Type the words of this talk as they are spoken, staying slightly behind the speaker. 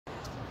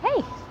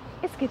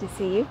good to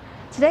see you.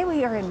 Today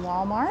we are in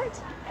Walmart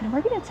and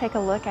we're going to take a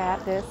look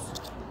at this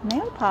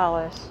nail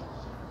polish.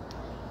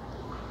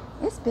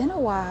 It's been a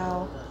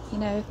while, you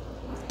know.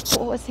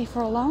 Well, let's see,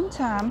 for a long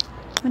time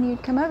when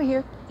you'd come over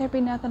here, there'd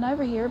be nothing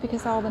over here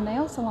because all the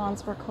nail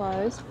salons were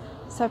closed.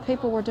 So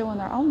people were doing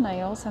their own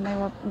nails and they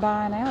were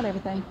buying out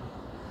everything.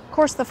 Of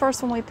course, the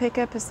first one we pick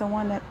up is the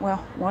one that, well,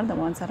 one of the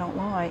ones I don't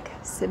like,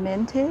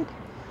 cemented,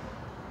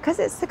 because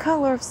it's the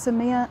color of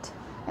cement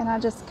and I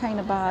just can't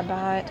abide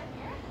by it.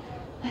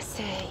 Let's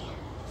see,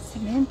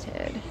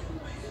 cemented.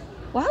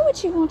 Why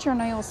would you want your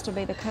nails to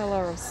be the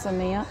color of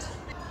cement?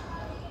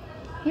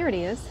 Here it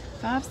is,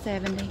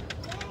 $5.70.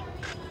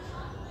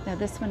 Now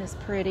this one is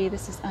pretty.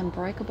 This is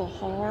Unbreakable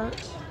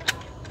Heart.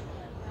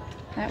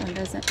 That one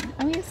doesn't,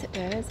 oh yes it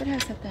does, it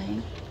has a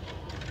thing.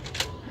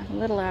 I'm a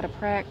little out of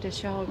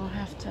practice, y'all are gonna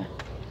have to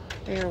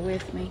bear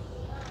with me.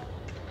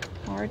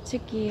 Hard to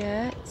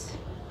get,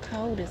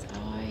 cold as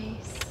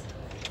ice.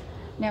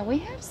 Now we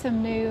have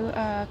some new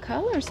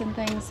colors and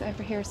things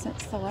over here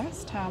since the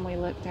last time we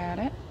looked at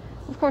it.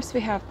 Of course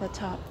we have the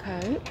top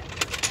coat.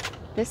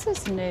 This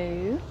is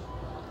new.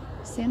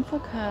 Sinful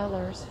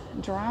Colors,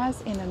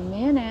 dries in a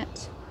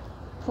minute,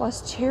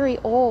 plus cherry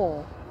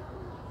oil.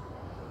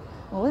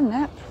 Well, isn't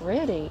that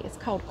pretty? It's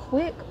called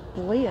Quick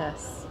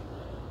Bliss.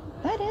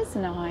 That is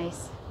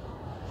nice.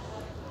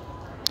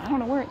 I don't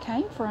know where it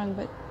came from,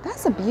 but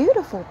that's a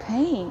beautiful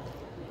pink.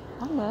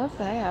 I love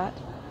that.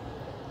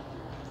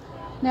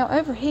 Now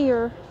over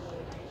here,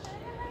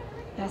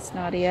 that's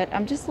not it.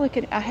 I'm just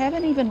looking, I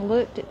haven't even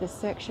looked at this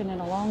section in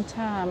a long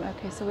time.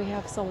 Okay, so we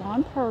have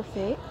Salon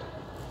Perfect.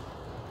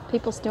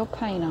 People still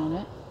paint on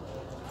it.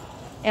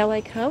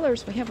 LA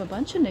Colors, we have a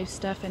bunch of new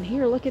stuff in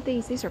here. Look at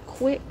these. These are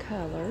quick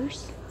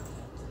colors.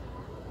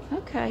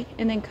 Okay,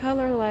 and then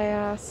Color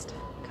Last,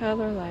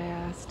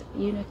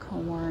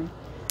 Unicorn.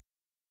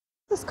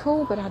 This is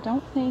cool, but I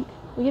don't think,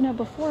 well, you know,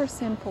 before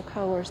Sinful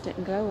Colors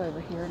didn't go over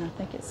here, and I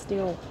think it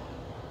still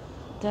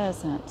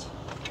doesn't.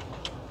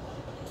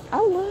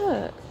 Oh,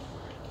 look.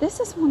 This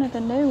is one of the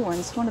new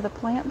ones, one of the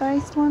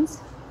plant-based ones.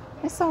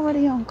 It's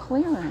already on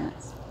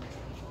clearance.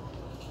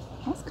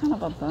 That's kind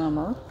of a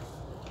bummer.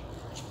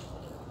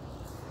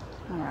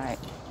 All right.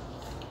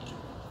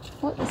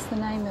 What is the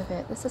name of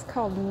it? This is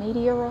called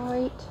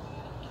Meteorite.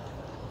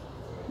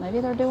 Maybe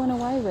they're doing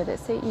away with it.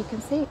 See, you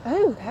can see,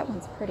 oh, that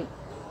one's pretty.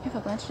 You have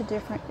a bunch of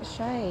different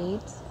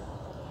shades.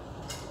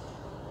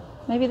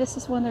 Maybe this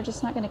is one they're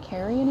just not going to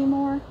carry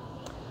anymore.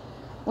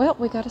 Well,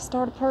 we got to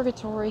start a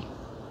purgatory.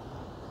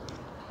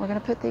 We're going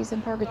to put these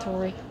in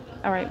purgatory.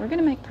 All right, we're going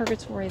to make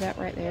purgatory that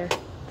right there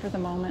for the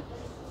moment.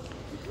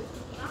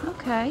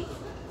 Okay.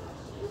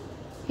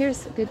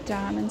 Here's a good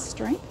diamond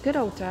strength. Good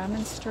old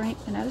diamond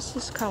strength. And that's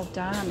just called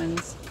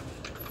Diamonds.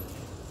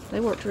 They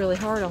worked really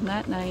hard on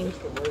that name.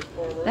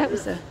 That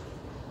was a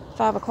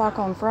 5 o'clock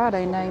on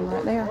Friday name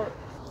right there.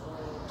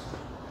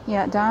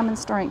 Yeah, Diamond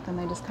Strength, and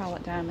they just call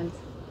it Diamonds.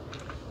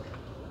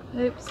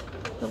 Oops,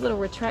 the little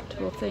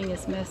retractable thing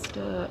is messed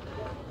up.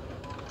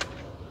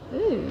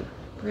 Ooh,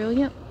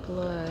 Brilliant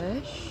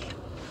Blush.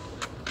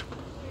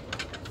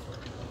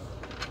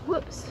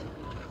 Whoops.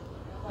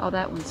 Oh,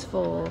 that one's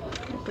full.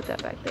 Let me put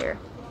that back there.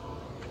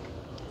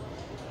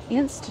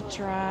 Insta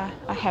Dry.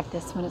 I have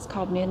this one. It's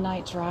called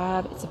Midnight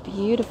Drive. It's a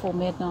beautiful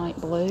midnight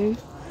blue.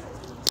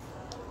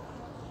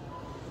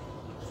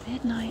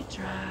 Midnight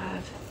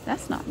Drive.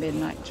 That's not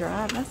Midnight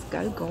Drive. That's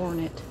Go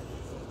Garnet.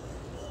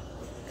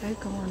 Go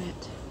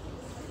Garnet.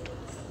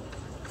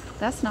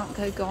 That's not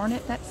Go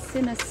Garnet. That's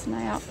Cinna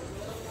Snap.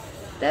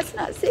 That's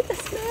not Cinna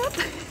Snap.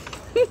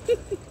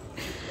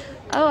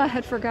 Oh, I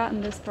had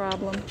forgotten this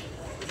problem.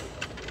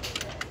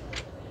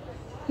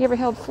 You ever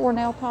held 4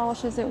 nail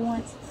polishes at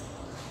once?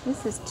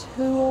 This is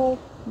Tool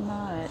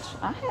Much.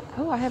 I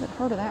haven't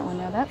heard of that one.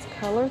 Now that's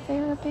Color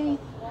Therapy.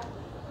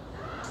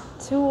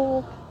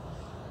 Tool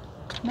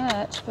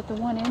Much, but the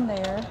one in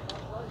there,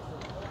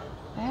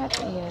 that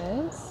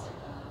is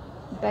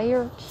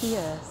Bear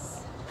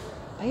Kiss.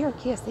 Bear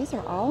Kiss. These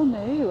are all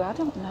new. I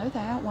don't know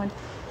that one.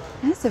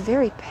 And it's a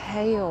very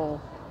pale,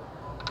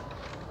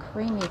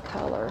 creamy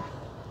color,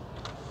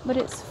 but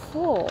it's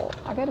full.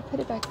 I got to put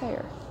it back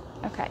there.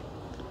 Okay.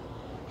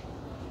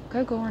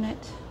 Go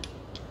Garnet.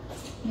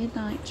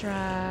 Midnight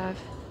Drive.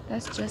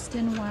 That's Just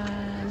in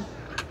Wine.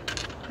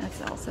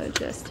 That's also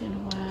Just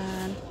in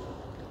Wine.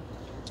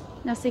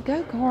 Now see,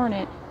 Go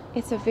Garnet,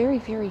 it's a very,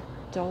 very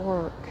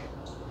dark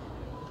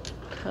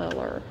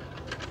color.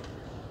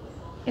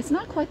 It's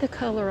not quite the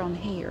color on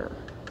here.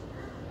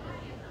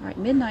 All right,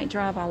 Midnight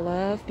Drive I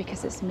love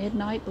because it's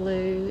midnight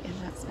blue, and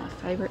that's my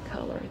favorite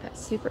color. That's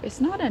super,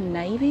 it's not a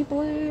navy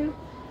blue.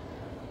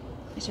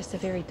 It's just a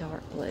very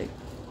dark blue.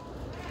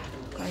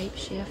 Grape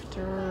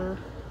Shifter.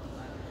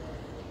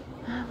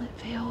 Violet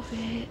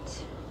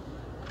Velvet.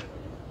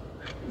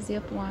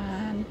 Zip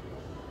Wine.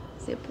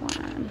 Zip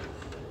Wine.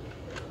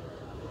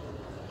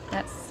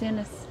 That's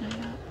Cinna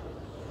Snap.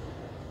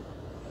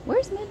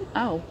 Where's Midnight?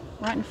 Oh,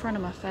 right in front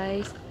of my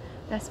face.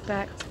 That's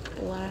Back to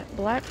Black.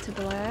 Black to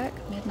Black.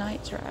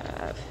 Midnight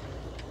Drive.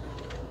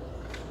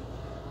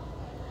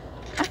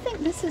 I think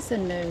this is a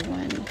new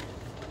one.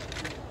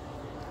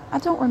 I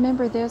don't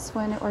remember this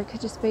one, or it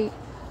could just be,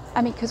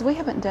 I mean, because we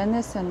haven't done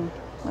this in,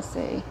 let's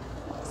see,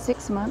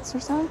 6 months or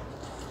so.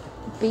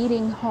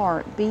 Beating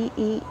Heart,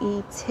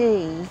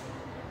 Beeting.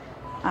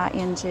 I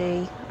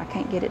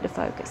can't get it to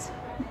focus.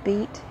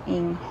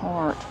 Beating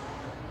Heart.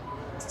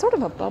 It's sort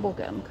of a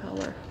bubblegum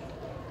color.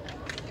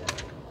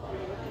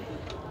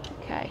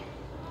 Okay.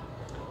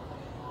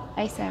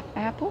 ASAP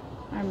Apple.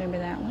 I remember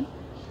that one.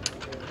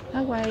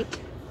 Oh, wait.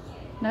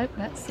 Nope,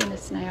 that's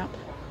Cinnasnap.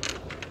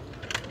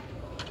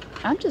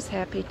 I'm just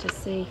happy to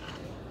see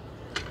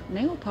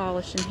nail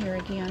polish in here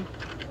again.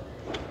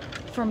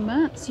 For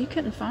months, you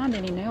couldn't find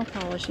any nail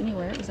polish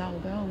anywhere. It was all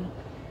gone.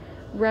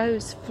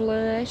 Rose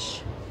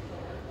Flush.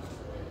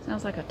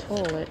 Sounds like a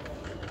toilet.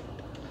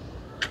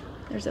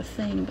 There's a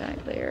thing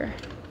back there.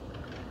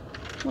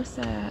 What's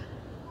that?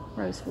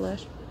 Rose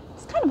Flush.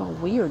 It's kind of a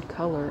weird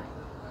color.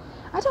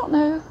 I don't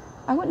know.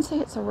 I wouldn't say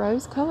it's a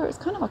rose color. It's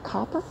kind of a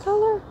copper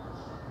color.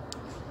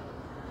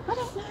 I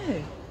don't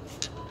know.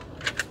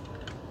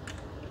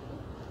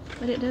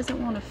 But it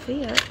doesn't want to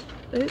fit.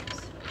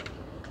 Oops.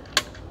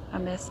 I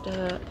messed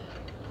up.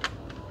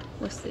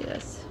 What's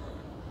this?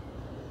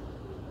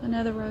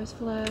 Another Rose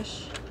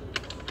Flush.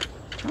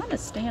 Trying to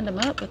stand them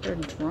up, but they're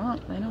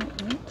drunk. They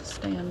don't want to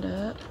stand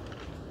up.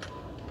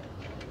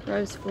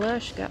 Rose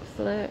Flush got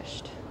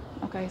flushed.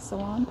 Okay,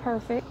 Salon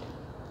Perfect.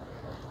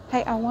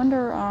 Hey, I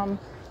wonder,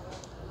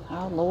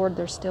 oh Lord,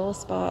 there's still a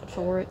spot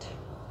for it.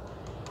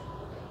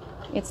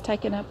 It's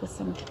taken up with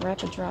some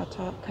Rapid Dry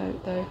top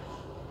coat though.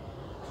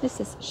 This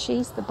is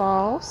She's the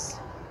Boss.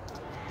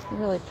 A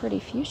really pretty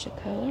fuchsia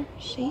color.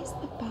 She's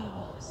the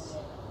Boss.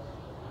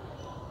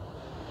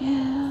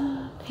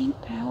 Yeah,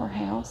 Pink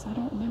Powerhouse. I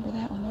don't remember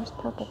that one. There's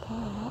Purple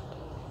Pop.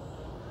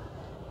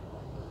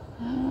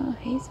 Oh,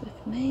 He's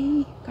With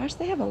Me. Gosh,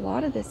 they have a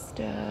lot of this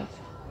stuff.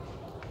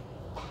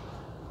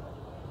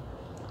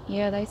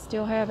 Yeah, they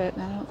still have it,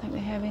 and I don't think they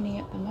have any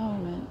at the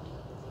moment.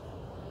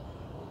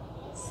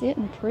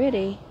 Sitting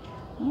Pretty.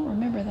 I don't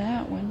remember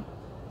that one.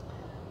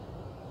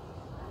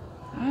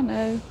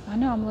 I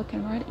know I'm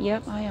looking right,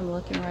 yep, I am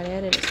looking right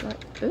at it. It's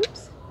right,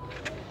 oops.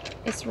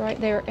 It's right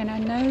there, and I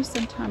know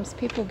sometimes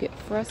people get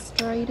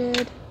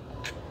frustrated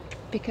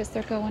because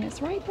they're going,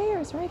 it's right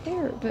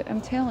there. But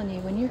I'm telling you,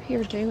 when you're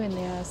here doing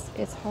this,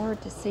 it's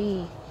hard to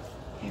see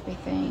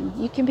everything.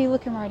 You can be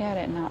looking right at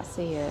it and not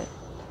see it.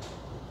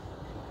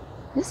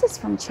 This is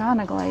from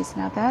China Glaze.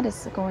 Now that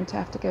is going to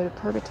have to go to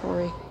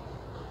Purgatory.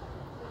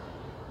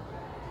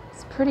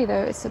 It's pretty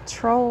though. It's a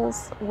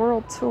Trolls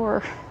World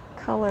Tour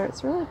color.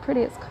 It's really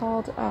pretty. It's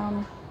called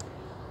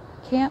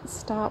Can't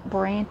Stop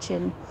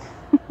Branching.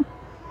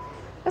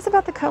 That's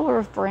about the color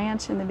of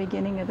Branch in the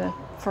beginning of the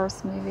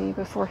first movie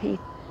before he,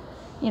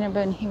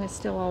 but he was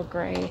still all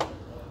gray.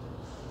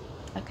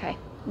 Okay,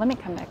 let me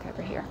come back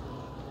over here.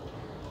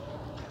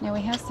 Now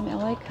we have some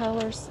LA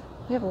colors.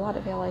 We have a lot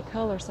of LA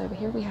colors over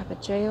here. We have a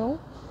gel.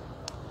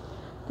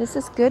 This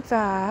is Good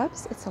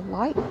Vibes. It's a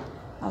light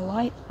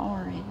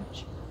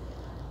orange.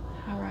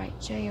 All right,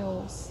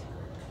 gels.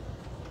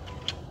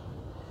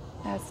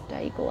 That's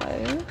Day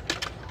Glow.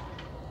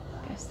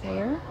 Goes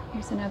there.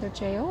 Here's another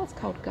gel. It's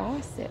called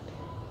Gossip.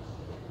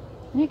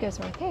 And it goes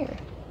right there.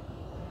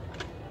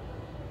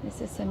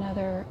 This is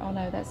another, oh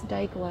no, that's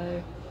Day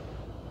Glow.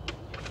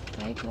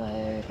 Day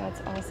Glow,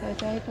 that's also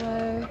Day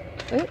Glow.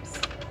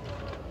 Oops.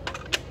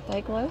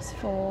 Day Glow's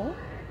full.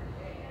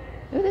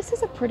 Ooh, this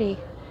is a pretty,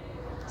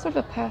 sort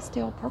of a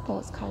pastel purple.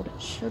 It's called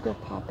Sugar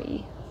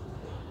Poppy.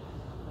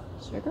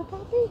 Sugar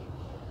Poppy?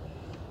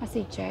 I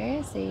see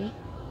Jazzy.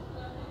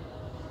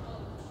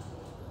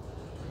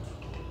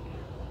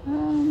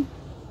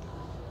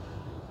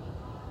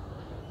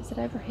 Is it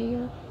over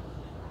here?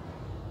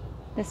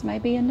 This may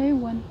be a new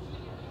one.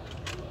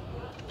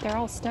 They're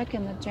all stuck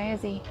in the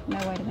Jazzy. No,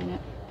 wait a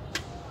minute.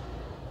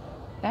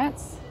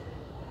 That's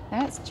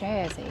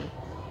Jazzy.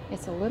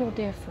 It's a little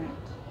different.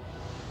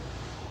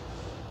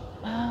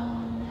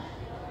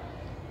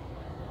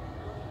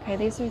 Okay,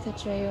 these are the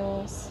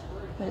gels,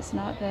 but it's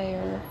not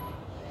there.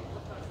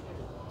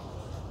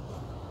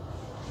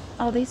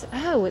 Oh,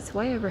 it's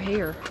way over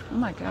here. Oh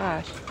my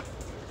gosh.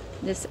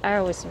 I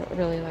always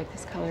really like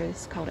this color.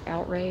 This is called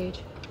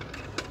Outrage.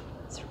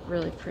 It's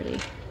really pretty.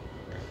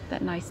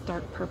 That nice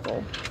dark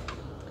purple.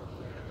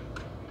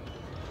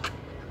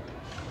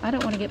 I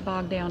don't want to get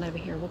bogged down over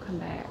here. We'll come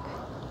back.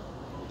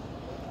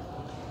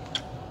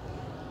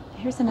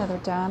 Here's another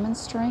Diamond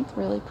Strength,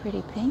 really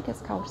pretty pink.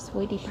 It's called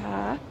Sweetie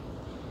Pie.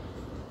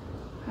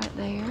 Right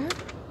there.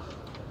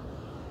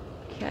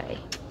 Okay.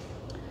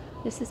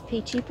 This is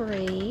Peachy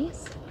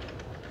Breeze.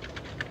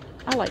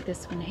 I like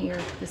this one here,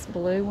 this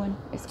blue one.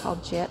 It's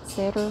called Jet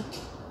Setter.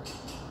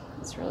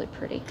 It's really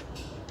pretty.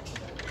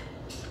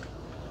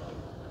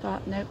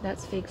 Nope,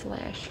 that's Fig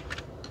Flash.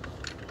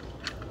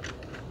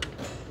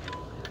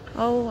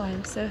 Oh,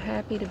 I'm so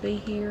happy to be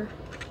here.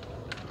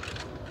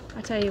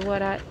 I tell you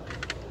what, I've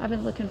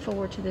been looking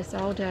forward to this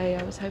all day.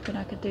 I was hoping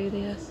I could do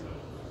this.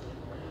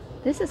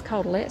 This is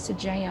called Let's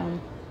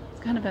Jam.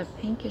 It's kind of a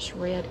pinkish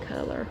red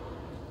color.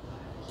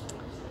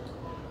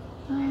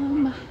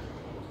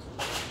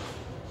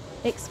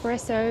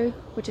 espresso,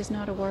 which is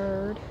not a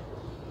word.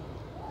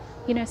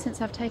 You know,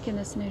 since I've taken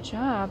this new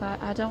job,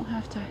 I don't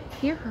have to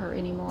hear her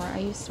anymore. I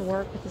used to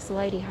work with this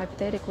lady,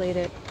 hypothetically,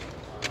 that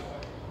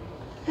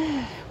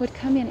would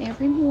come in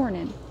every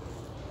morning,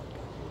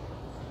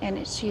 and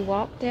as she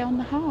walked down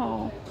the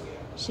hall,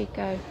 she'd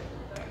go,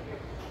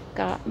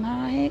 "Got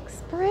my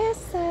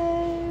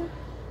espresso."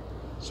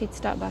 She'd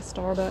stop by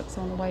Starbucks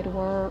on the way to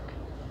work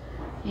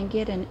and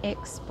get an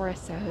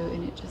espresso,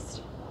 and it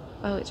just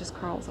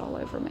crawls all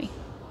over me.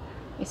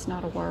 It's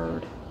not a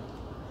word.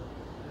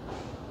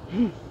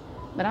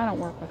 But I don't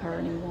work with her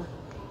anymore,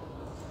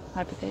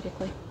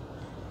 hypothetically.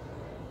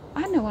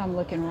 I know I'm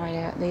looking right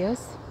at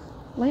this.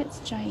 Let's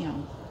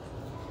jam.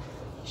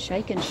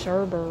 Shaken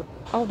sherbet.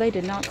 Oh, they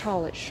did not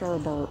call it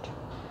sherbet.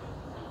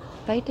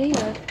 They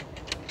did.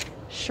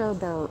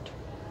 Sherbet.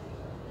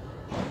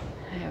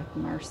 Have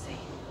mercy.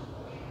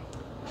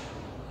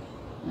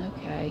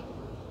 Okay.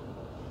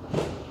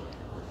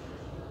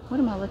 What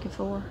am I looking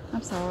for?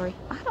 I'm sorry.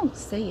 I don't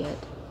see it.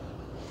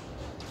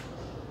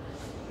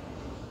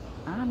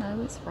 I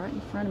know, it's right in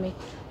front of me.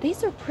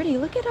 These are pretty.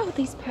 Look at all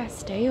these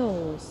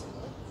pastels.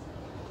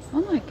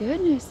 Oh my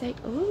goodness.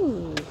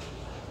 Ooh.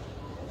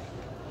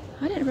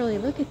 I didn't really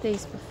look at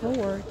these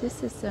before.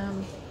 This is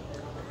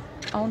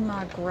On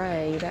My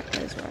Gray. That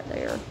goes right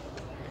there.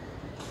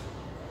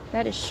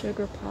 That is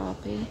Sugar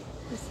Poppy.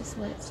 This is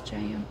Let's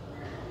Jam.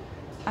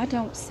 I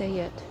don't see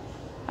it.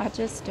 I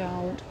just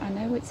don't. I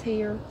know it's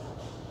here.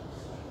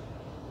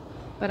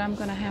 But I'm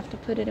going to have to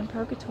put it in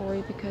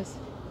purgatory because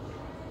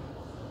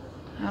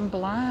I'm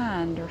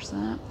blind or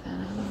something.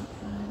 I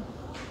don't know.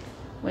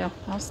 Well,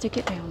 I'll stick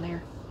it down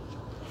there.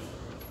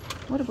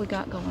 What have we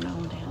got going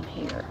on down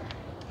here?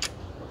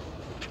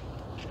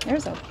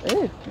 There's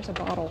a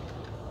bottle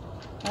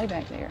way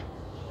back there.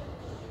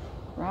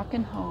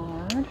 Rockin'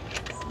 Hard.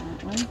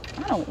 Certainly.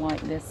 I don't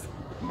like this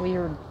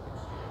weird.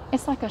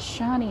 It's like a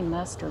shiny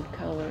mustard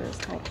color. It's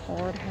called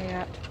Hard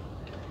Hat.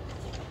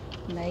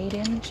 Made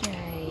in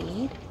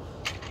Jade.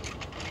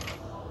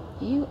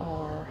 You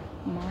are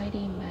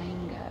Mighty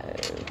Mango.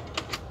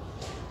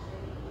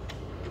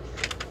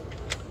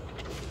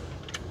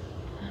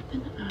 Up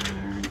in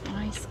Iron.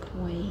 Ice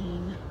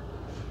Queen.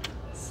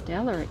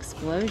 Stellar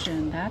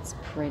Explosion. That's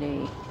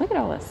pretty. Look at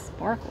all the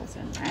sparkles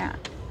in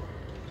that.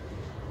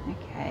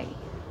 Okay.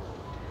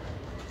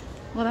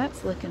 Well,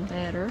 that's looking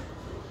better.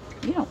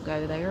 You don't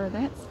go there.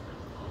 That's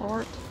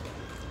Heart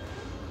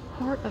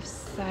of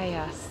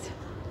Sass.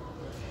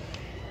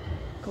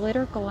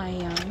 Glitter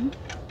Glam.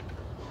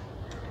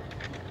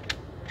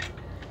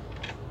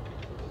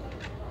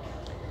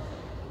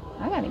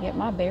 I gotta get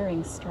my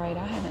bearings straight.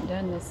 I haven't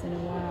done this in a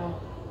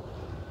while.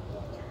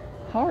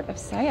 Heart of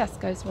Sass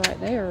goes right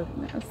there.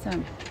 That's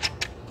some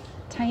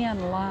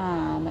Tan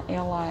Lime,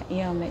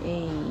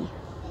 Lime.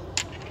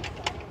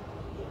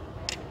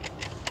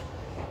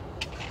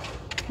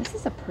 This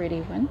is a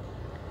pretty one.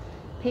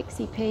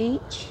 Pixie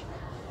Peach.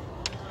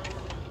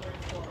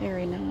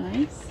 Very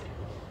nice.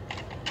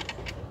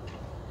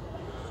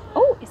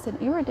 Oh, it's an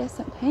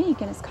iridescent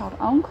pink and it's called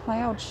On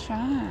Cloud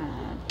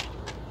Shine.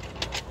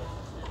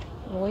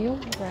 Royal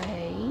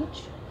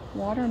Rage.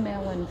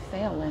 Watermelon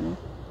Felon.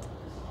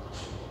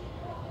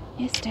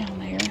 It's down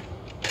there.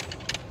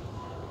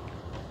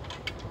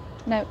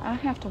 No, I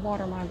have to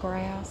water my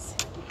grass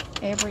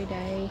every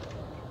day.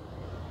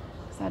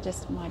 I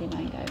just Mighty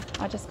Mango.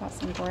 I just got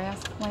some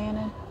grass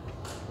planted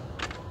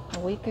a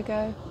week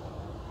ago,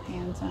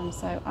 and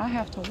so I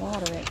have to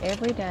water it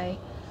every day.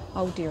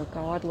 Oh dear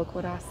God, look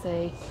what I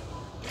see.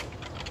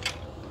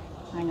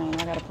 Hang on,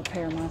 I gotta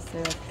prepare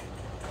myself.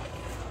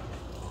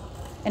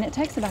 And it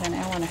takes about an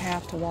hour and a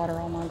half to water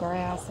all my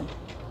grass, and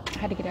I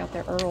had to get out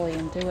there early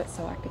and do it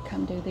so I could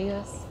come do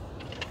this.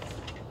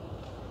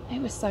 It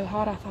was so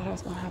hot I thought I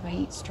was gonna have a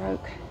heat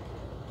stroke.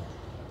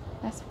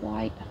 That's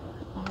white.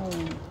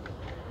 Oh.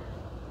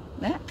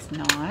 That's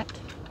not.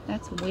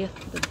 That's with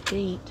the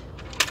beet.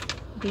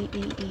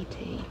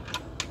 B-E-E-T.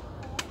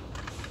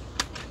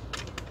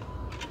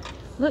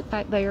 Look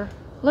back there.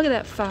 Look at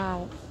that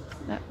file.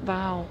 That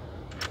vial.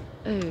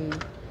 Ooh.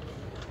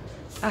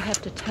 I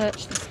have to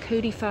touch this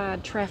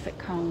codified traffic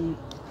cone.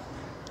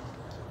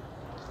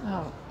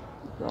 Oh,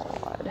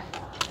 God.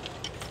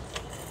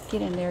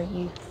 Get in there,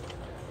 you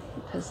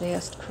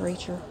possessed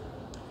creature.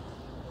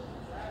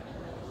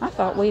 I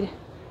thought we'd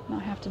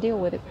not have to deal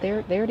with it. There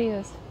it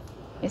is.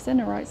 It's in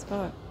the right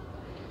spot.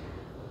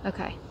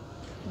 Okay.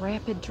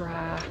 Rapid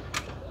Dry.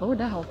 Lord,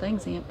 that whole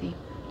thing's empty.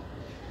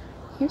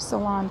 Here's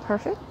Salon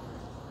Perfect.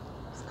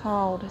 It's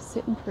called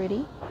Sitting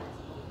Pretty.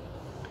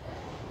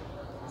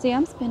 See,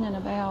 I'm spending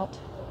about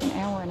an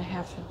hour and a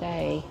half a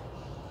day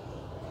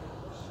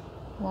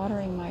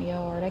watering my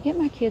yard. I get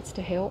my kids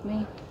to help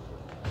me.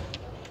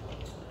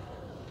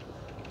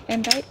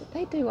 And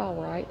they do all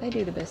right. They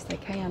do the best they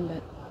can,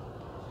 but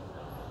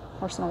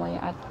personally,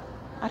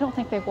 I don't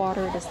think they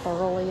water it as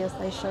thoroughly as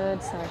they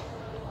should, so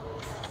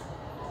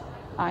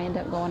I end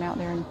up going out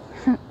there and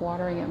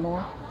watering it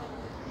more.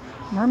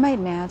 Mermaid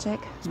Magic,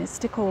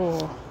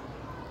 Mystical.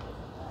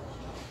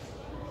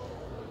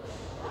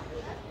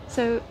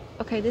 So,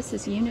 okay, this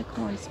is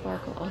Unicorn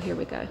Sparkle. Oh, here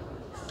we go.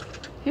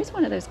 Here's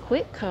one of those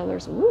quick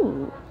colors.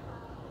 Ooh,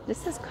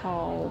 this is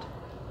called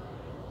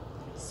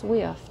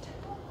Swift.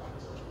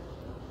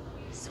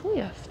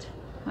 Swift.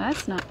 Well,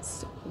 that's not,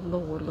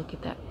 Lord, look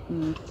at that.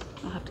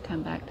 I'll have to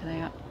come back to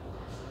that.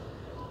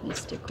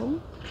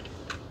 Mystical.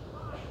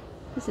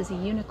 This is a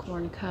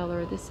unicorn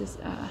color. This is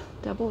a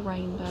double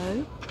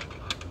rainbow.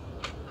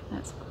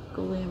 That's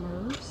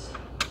Glimmers.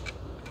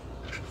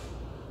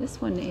 This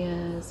one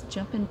is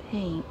Jumpin'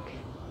 Pink.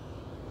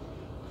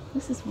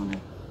 This is one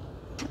of,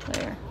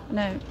 there.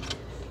 No,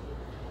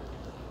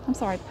 I'm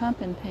sorry,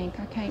 Pumpkin Pink.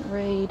 I can't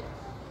read.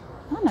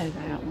 I know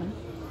that one.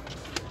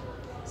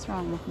 What's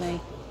wrong with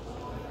me?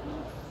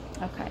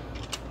 Okay.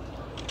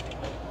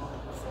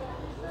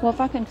 Well, if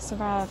I can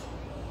survive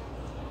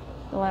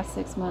the last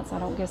 6 months, I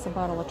don't guess a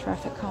bottle of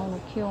traffic cone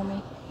will kill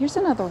me. Here's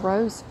another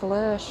Rose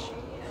Flush.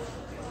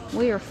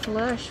 We are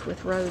flush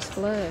with Rose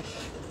Flush.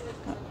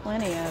 Got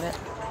plenty of it.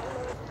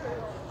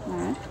 All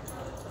right.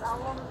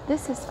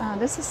 This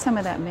is some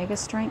of that Mega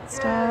Strength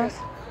stuff.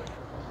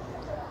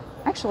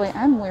 Actually,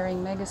 I'm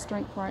wearing Mega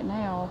Strength right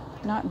now.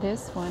 Not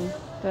this one,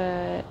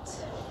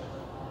 but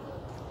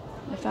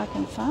if I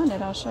can find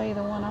it, I'll show you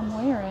the one I'm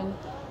wearing.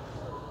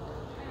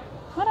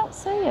 I don't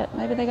see it.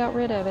 Maybe they got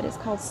rid of it. It's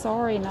called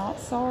Sorry Not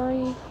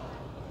Sorry,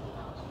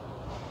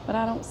 but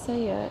I don't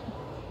see it.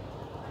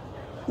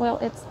 Well,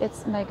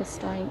 it's Mega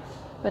Strength,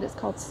 but it's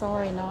called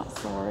Sorry Not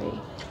Sorry.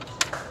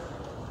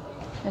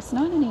 It's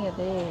not any of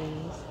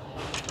these.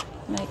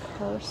 Make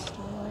Her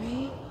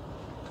Story.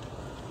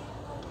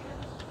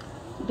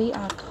 Be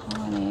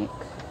Iconic.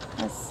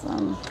 That's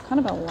some kind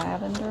of a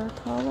lavender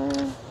color.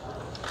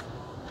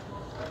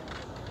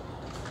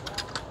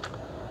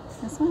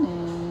 This one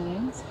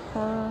is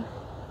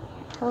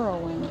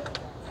Heroin.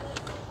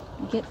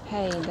 Get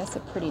Paid. That's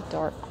a pretty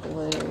dark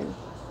blue.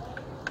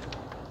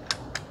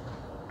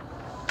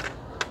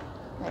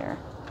 There.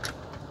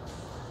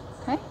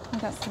 Okay, we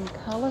got some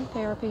Color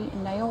Therapy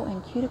Nail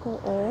and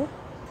Cuticle Oil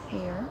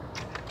here.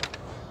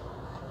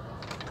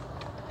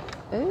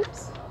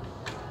 Oops.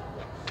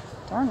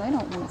 Darn, they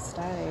don't want to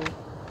stay.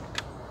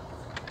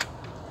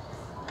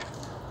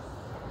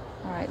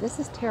 Alright, this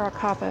is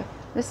Terracotta.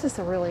 This is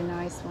a really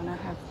nice one. I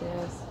have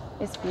this.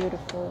 It's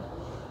beautiful.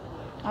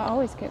 I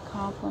always get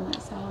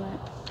compliments on it.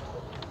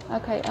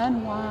 Okay,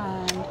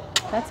 Unwind.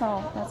 That's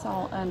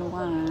all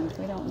Unwind.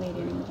 We don't need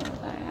any more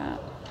of that.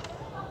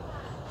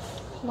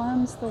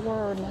 Plum's the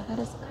word. Now that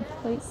is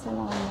Complete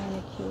Salon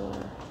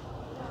Manicure.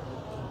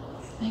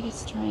 Mega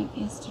Strength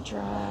Insta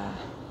Dry.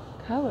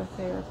 Color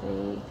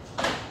Therapy.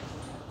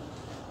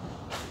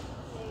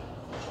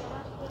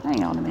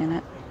 Hang on a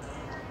minute.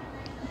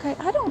 Okay,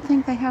 I don't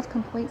think they have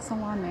Complete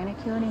Salon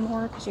Manicure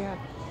anymore because you have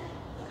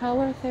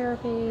Color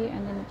Therapy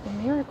and then the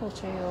Miracle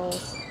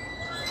Gels,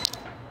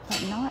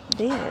 but not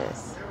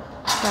this.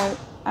 So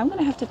I'm going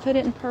to have to put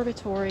it in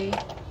purgatory.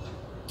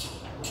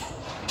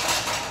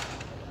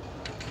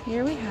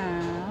 Here we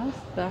have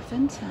Buff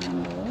and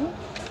Tumble.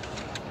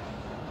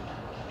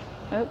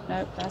 Oh,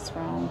 nope, that's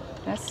wrong.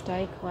 That's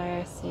Stay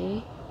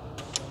Classy.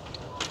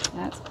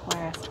 That's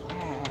Class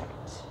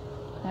Act.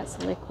 That's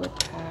Liquid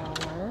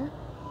Power.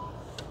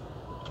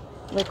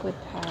 Liquid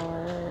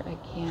Power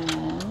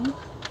again.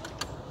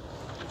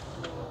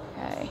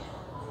 Okay.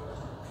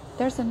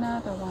 There's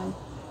another one,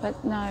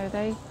 but no,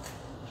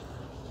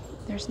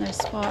 there's no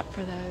spot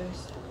for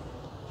those.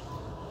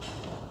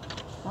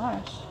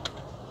 Gosh.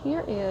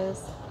 Here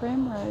is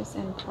Primrose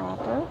and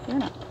Proper. You're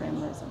not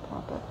Primrose and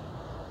Proper.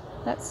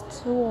 That's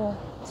Tool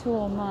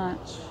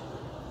Munch.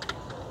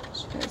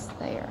 Which goes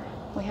there.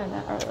 We had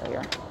that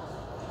earlier.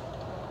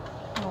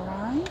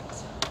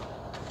 Alright.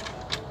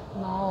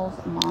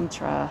 Mauve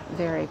Mantra.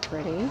 Very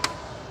pretty.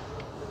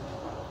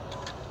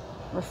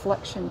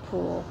 Reflection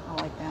Pool. I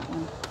like that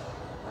one.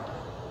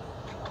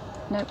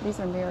 Nope, these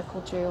are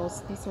Miracle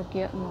Gels. These are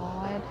Get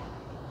Mod.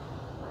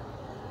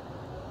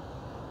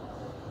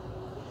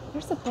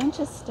 There's a bunch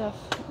of stuff.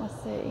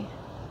 Let's see.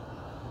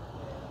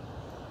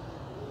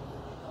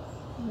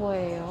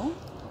 Well,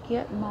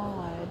 Get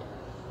Mod.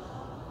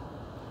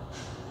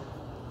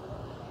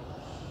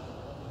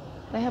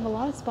 They have a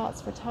lot of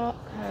spots for top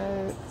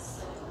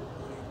coats.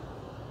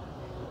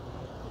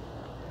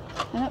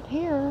 And up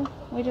here,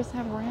 we just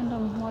have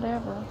random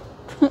whatever.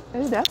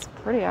 Ooh, that's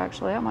pretty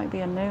actually. That might be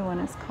a new one.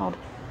 It's called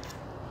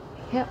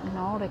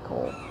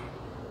Hypnotical.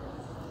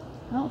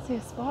 I don't see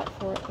a spot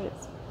for it, but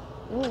it's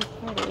really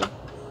pretty.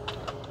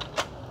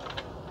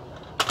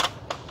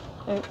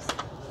 Oops.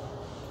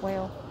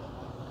 Well,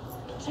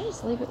 should I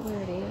just leave it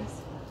where it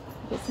is?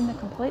 If it's in the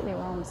completely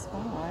wrong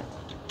spot.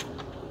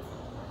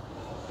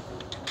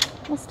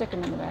 We'll stick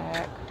them in the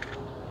back.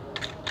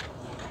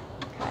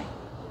 Okay.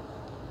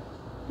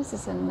 This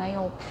is a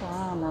nail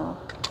primer.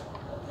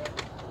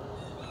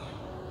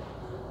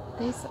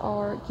 These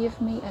are Give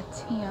Me a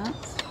Tint.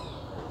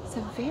 It's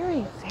a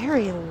very,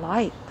 very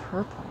light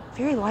purple.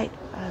 Very light,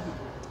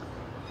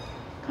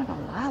 kind of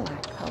a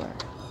lilac color.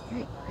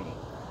 Very pretty.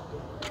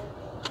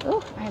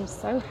 Oh, I am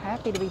so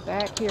happy to be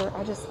back here.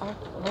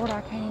 Lord,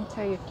 I can't even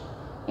tell you.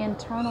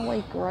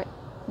 Internally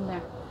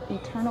No,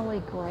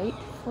 eternally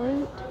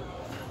grapefruit.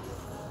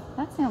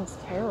 That sounds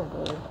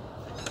terrible.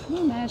 Can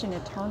you imagine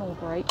eternal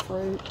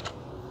grapefruit?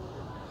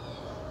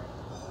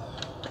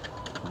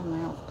 My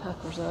mouth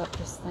puckers up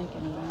just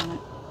thinking about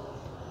it.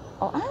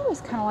 Oh, I always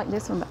kind of like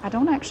this one, but I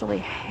don't actually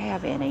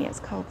have any. It's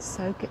called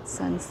Soak at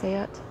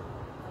Sunset.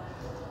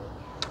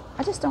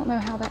 I just don't know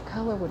how that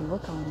color would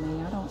look on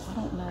me. I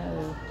don't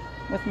know.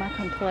 With my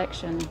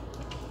complexion,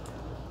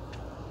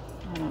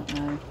 I don't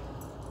know.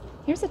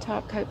 Here's a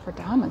top coat for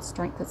diamond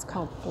strength that's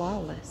called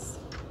Flawless.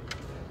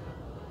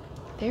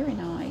 Very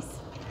nice.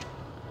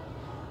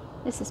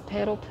 This is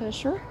Pedal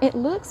Pusher. It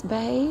looks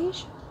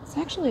beige. It's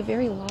actually a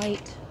very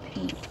light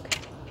pink.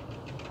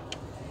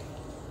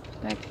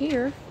 Back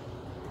here,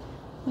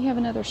 we have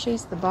another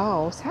She's the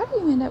Boss. How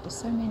do you end up with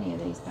so many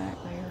of these back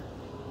there?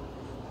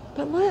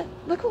 But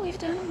look what we've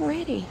done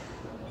already.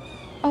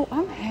 Oh,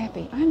 I'm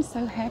happy. I'm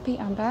so happy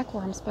I'm back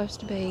where I'm supposed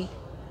to be.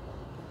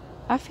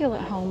 I feel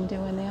at home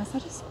doing this. I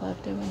just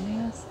love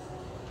doing this.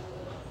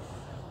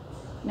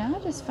 Now I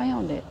just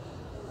found it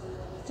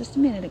just a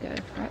minute ago,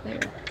 right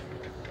there.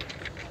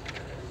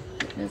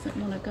 It doesn't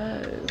want to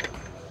go.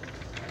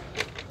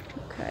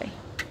 Okay.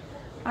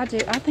 I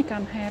think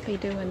I'm happy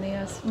doing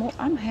this.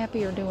 I'm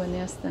happier doing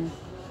this than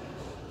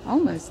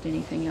almost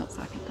anything else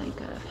I can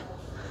think of.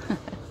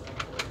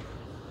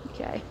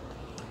 Okay.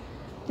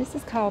 This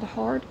is called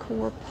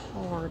Hardcore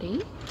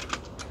Party.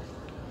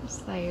 It's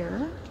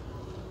there.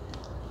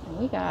 And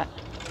we got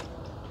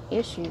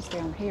issues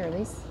down here.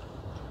 These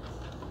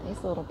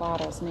little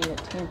bottles need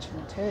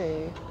attention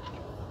too.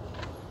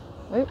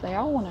 Oop, they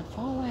all want to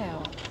fall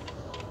out.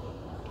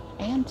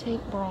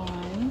 Antique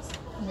Bronze,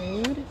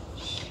 Nude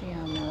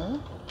Shimmer,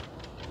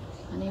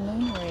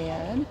 Honeymoon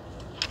Red.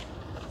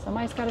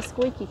 Somebody's got a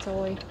squeaky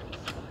toy.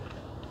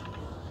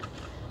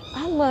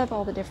 I love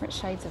all the different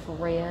shades of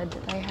red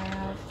that they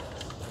have.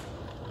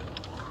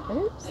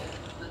 Oops.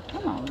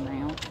 Come on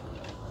now.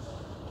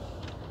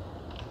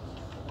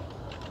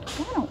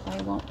 Why don't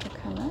they want to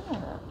come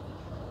up?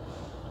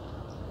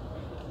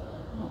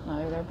 I don't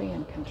know. They're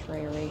being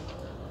contrary.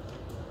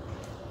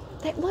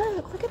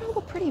 Look at all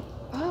the pretty,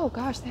 oh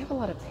gosh, they have a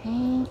lot of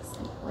pinks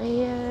and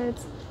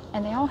reds,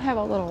 and they all have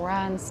a little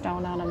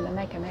rhinestone on them to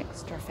make them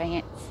extra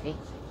fancy.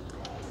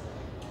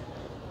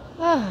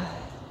 I'm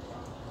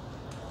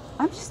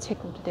just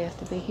tickled to death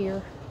to be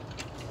here.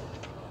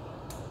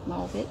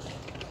 Love it.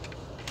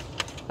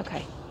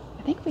 Okay,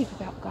 I think we've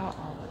about got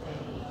all of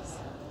these.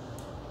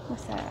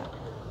 What's that?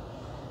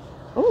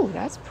 Oh,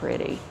 that's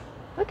pretty.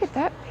 Look at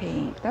that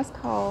pink. That's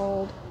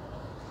called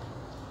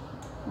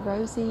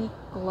Rosy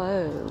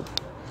Glow.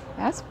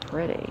 That's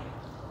pretty.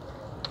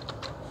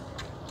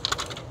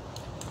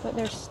 But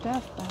there's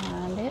stuff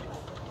behind it.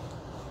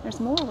 There's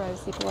more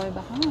Rosy Glow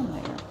behind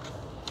there.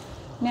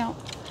 Now,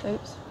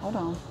 oops, hold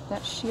on.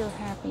 That's Sheer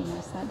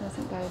Happiness. That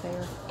doesn't go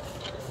there.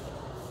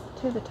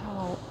 To the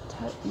top,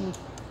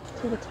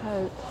 to the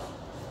tote.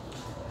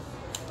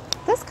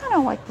 That's kind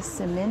of like the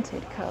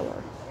cemented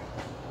color.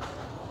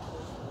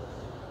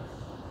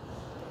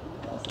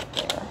 What's it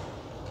there?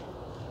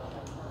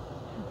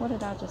 What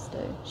did I just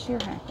do? Sheer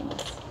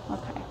Happiness.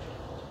 Okay.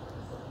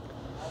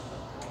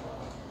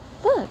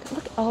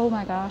 Look, oh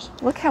my gosh.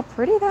 Look how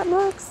pretty that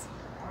looks.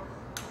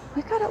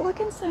 We got it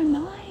looking so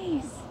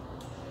nice.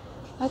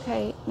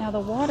 Okay, now the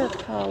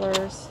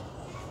watercolors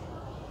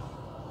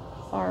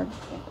are,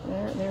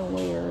 they're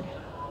weird.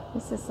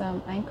 This is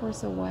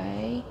Anchors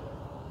Away.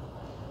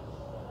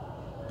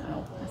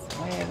 Oh, that's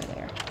way over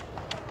there.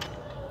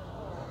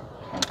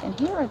 Okay, and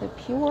here are the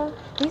pure,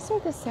 these are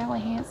the Sally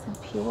Hansen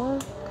pure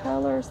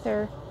colors.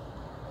 They're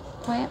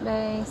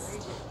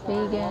plant-based,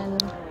 vegan,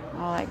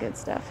 all that good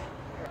stuff.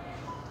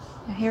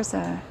 Now here's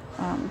a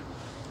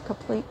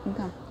complete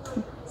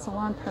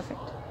Salon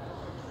Perfect.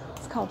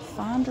 It's called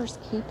Finders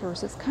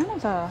Keepers. It's kind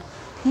of a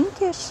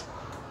pinkish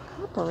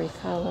coppery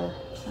color.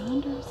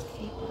 Finders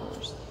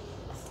Keepers.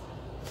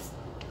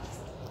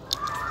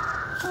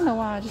 I don't know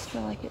why, I just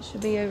feel like it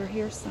should be over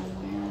here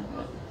somewhere.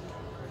 But...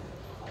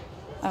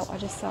 oh, I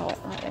just saw it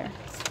right there.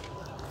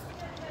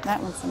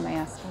 That one's a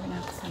mess. We're gonna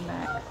have to come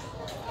back.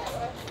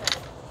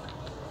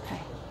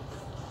 Okay.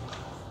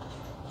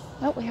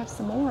 Oh, we have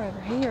some more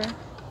over here.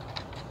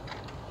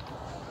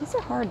 These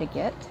are hard to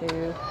get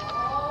to.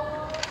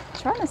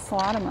 Trying to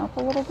slide them up a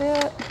little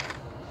bit.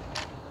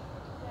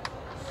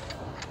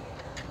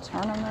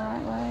 Turn them the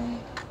right way.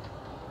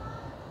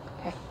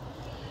 Okay.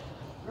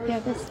 Yeah,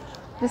 this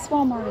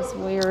Walmart is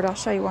weird. I'll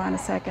show you why in a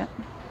second.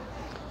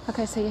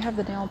 Okay, so you have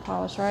the nail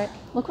polish, right?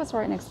 Look what's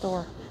right next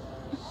door.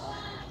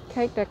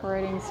 Cake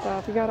decorating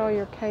stuff. You got all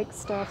your cake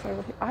stuff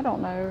over here. I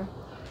don't know.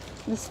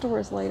 This store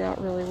is laid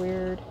out really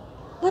weird.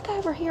 Look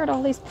over here at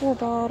all these poor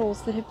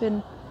bottles that have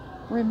been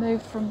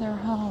removed from their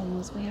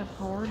homes. We have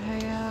hard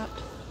hat.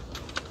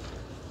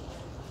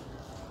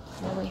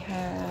 Here we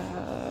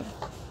have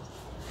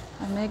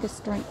a mega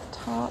strength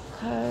top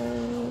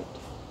coat.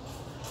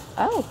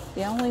 Oh,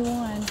 the only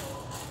one.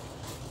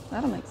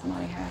 That'll make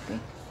somebody happy.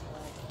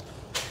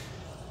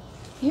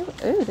 Here,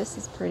 ooh, this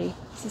is pretty.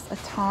 This is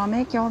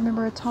Atomic. Y'all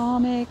remember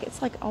Atomic?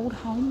 It's like Old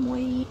Home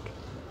Week.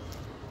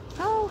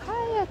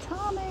 hey,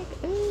 Atomic.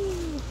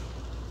 Ooh,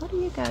 where do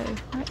you go?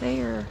 Right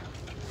there.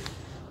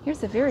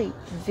 Here's a very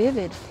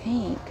vivid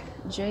pink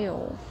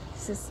gel.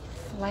 This is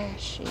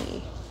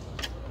flashy.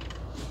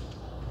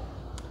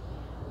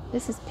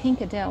 This is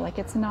Pinkadelic.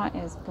 It's not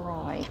as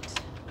bright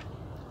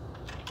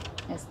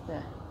as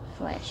the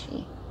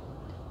flashy.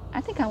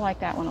 I think I like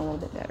that one a little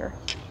bit better.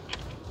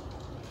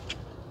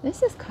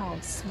 This is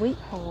called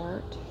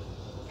Sweetheart.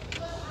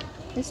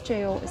 This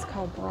gel is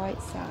called Bright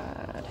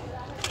Side.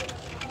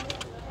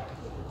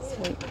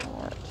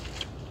 Sweetheart.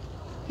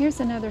 Here's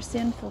another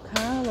Sinful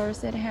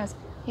Colors.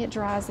 It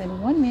dries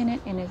in 1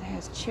 minute and it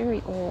has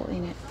cherry oil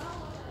in it.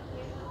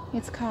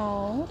 It's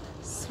called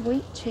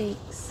Sweet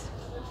Cheeks.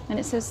 And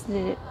it says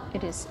that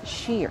it is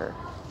sheer.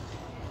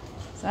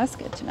 So that's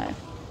good to know.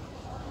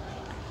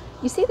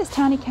 You see this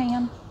tiny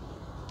can?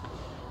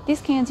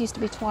 These cans used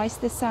to be twice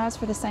this size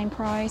for the same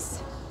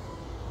price.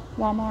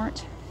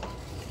 Walmart.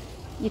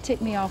 You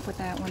ticked me off with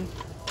that one.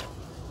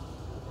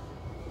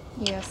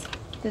 Yes,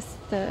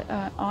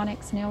 the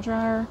Onyx nail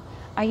dryer.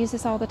 I use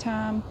this all the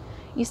time.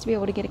 Used to be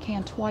able to get a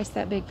can twice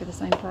that big for the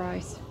same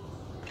price.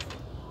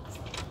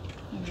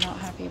 I'm not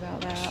happy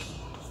about that.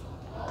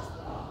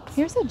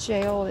 Here's a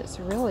gel that's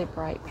really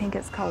bright pink.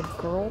 It's called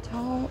Girl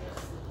Talk.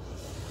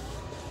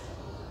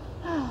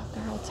 Oh,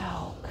 Girl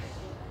Talk.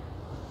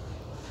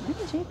 Where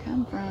did you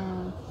come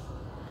from?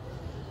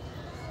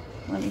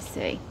 Let me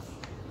see.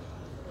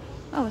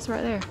 Oh, it's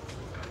right there.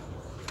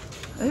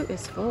 Oh,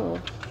 it's full.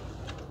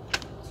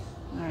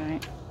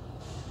 Alright.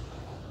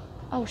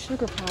 Oh,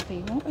 Sugar Poppy.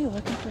 Weren't we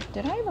looking for...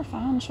 Did I ever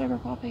find Sugar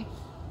Poppy?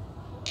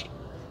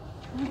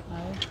 I don't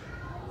know.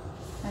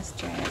 That's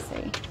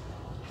jazzy.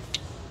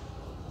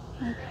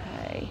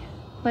 Okay.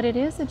 But it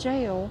is a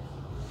gel.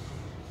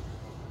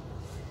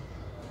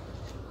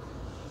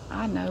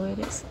 I know it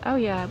is. Oh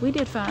yeah, we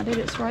did find it.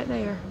 It's right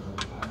there.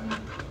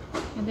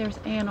 And there's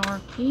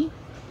Anarchy.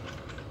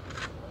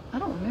 I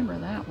don't remember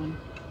that one.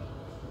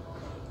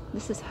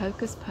 This is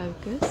Hocus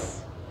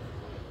Pocus.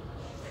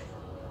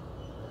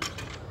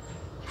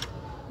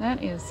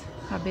 That is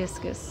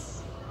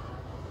Hibiscus.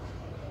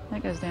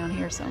 That goes down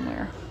here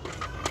somewhere.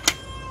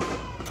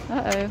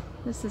 Uh-oh.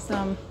 This is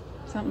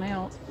something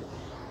else.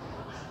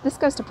 This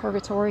goes to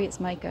Purgatory. It's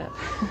makeup.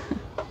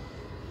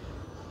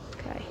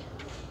 Okay.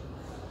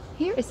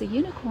 Here is a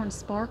Unicorn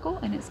Sparkle,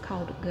 and it's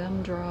called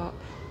Gumdrop.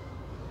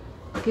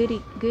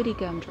 Goody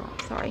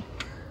Gumdrop. Sorry.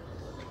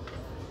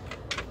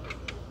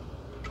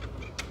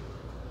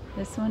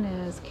 This one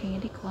is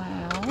Candy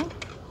Cloud.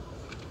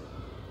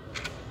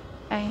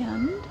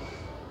 And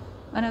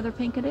another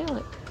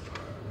Pinkadelic.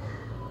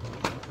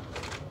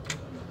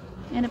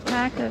 And a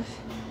pack of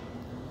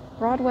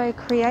Broadway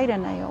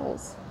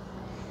Create-A-Nails.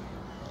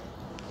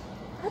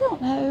 I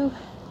don't know.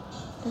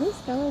 Do these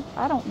go?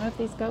 I don't know if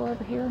these go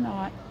over here or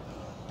not.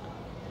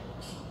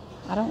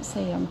 I don't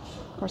see them.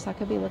 Of course, I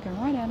could be looking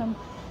right at them.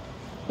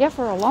 Yeah,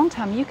 for a long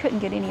time, you couldn't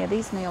get any of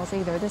these nails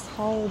either. This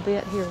whole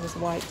bit here was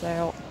wiped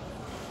out.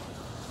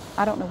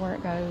 I don't know where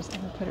it goes.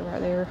 I'm gonna put it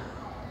right there.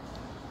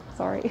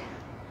 Sorry.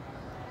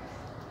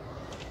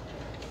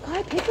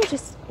 God, people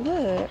just,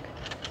 look.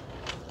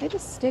 They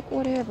just stick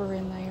whatever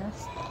in there.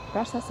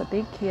 Gosh, that's a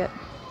big kit.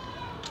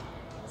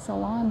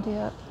 Salon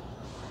Dip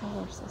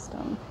color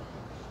system.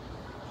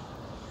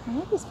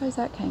 Where do you suppose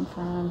that came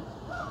from?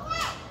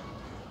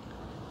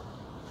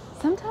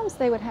 Sometimes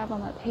they would have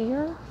them up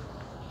here,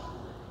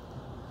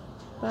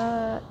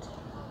 but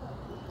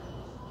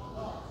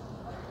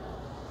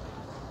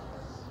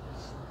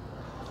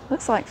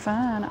looks like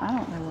fun. I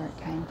don't know where it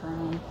came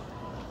from.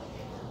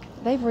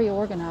 They've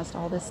reorganized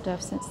all this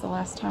stuff since the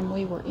last time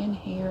we were in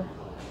here.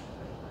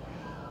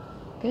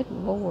 Good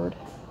Lord.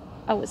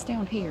 Oh, it's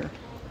down here.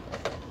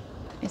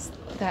 It's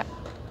that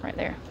right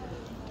there.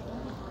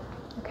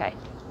 Okay.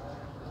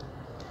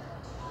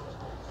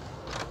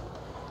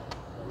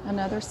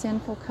 Another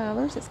Sinful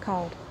Colors. It's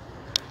called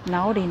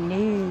Naughty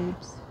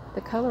Nudes.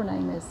 The color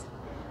name is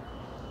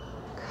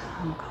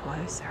Come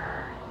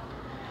Closer.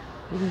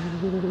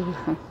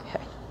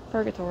 Okay.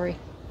 Purgatory.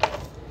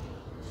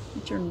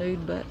 Get your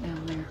nude butt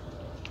down there.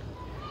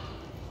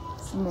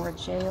 Some more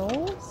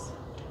gels.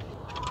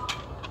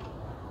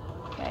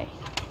 Okay.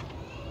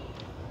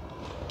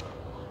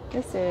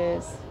 This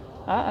is,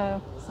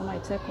 uh-oh, somebody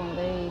took one of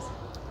these.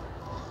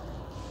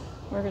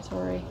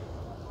 Purgatory.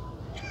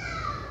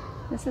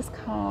 This is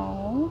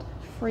called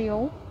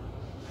Frill.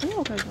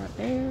 Frill goes right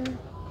there.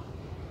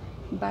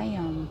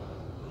 Bam.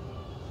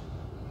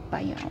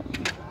 Bam.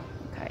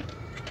 Okay.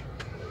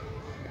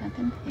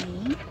 Pumpkin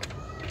pink.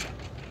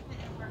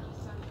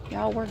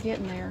 Y'all, we're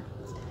getting there.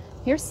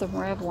 Here's some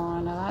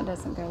Revlon. Now that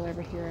doesn't go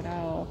over here at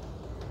all.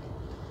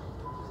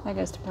 That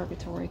goes to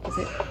Purgatory because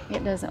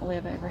it doesn't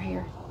live over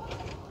here.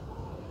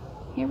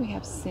 Here we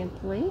have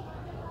Simply.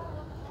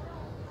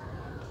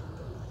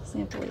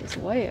 Simply is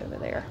way over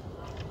there.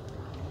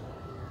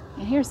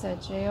 And here's a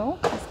gel.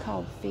 It's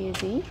called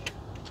Fizzy.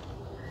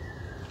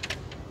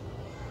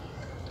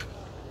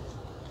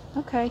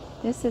 Okay,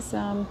 this is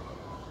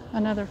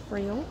another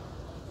Frill.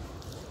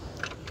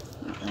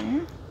 Right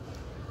there.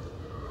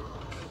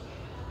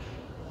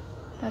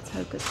 That's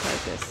Hocus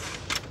Pocus.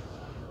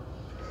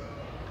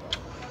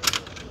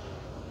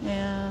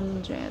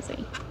 And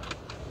Jazzy.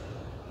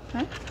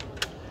 Okay.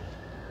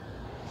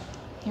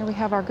 Here we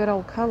have our good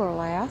old Color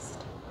Last.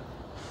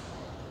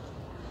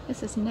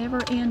 This is never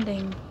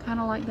ending, kind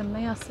of like the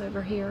mess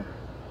over here,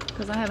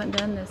 because I haven't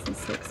done this in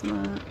 6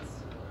 months.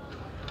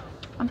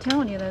 I'm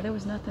telling you though, there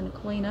was nothing to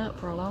clean up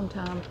for a long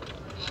time.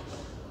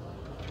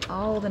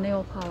 All the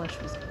nail polish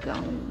was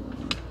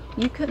gone.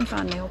 You couldn't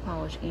find nail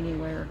polish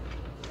anywhere.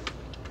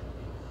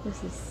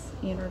 This is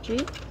Energy.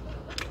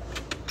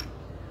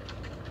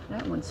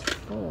 That one's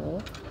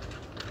full.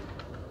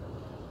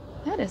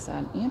 That is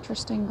an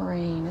interesting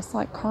green. It's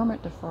like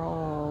Kermit the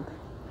Frog.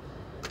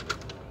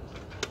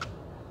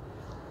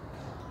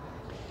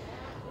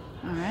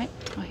 Alright,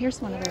 well here's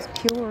one of those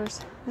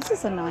Pures. This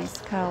is a nice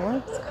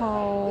color. It's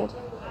called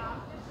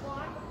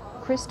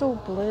Crystal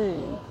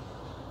Blue.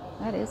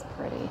 That is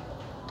pretty.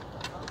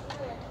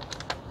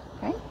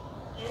 Okay.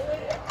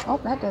 Oh,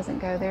 that doesn't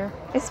go there.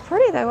 It's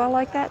pretty though. I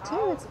like that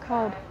too. It's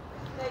called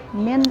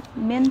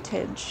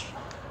Mintage.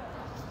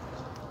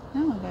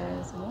 That one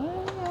goes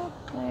way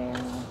up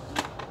there.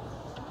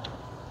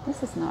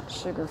 This is not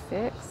Sugar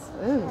Fix.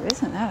 Ooh,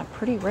 isn't that a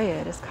pretty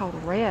red? It's called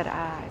Red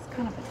Eye. It's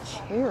kind of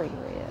a cherry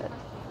red.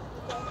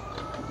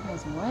 It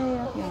goes way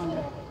up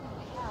yonder.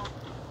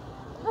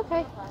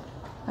 Okay,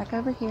 back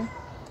over here.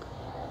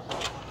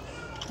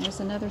 There's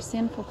another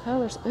Sinful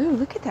Colors. Ooh,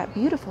 look at that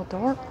beautiful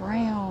dark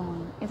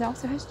brown. It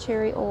also has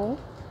cherry oil.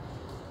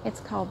 It's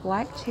called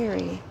Black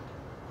Cherry.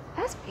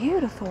 That's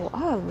beautiful.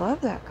 Oh, I love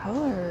that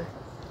color.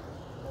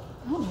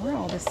 I don't know where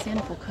all this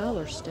Sinful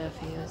Color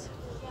stuff is.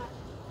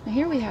 Now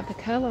here we have the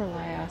Color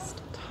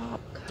Last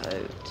Top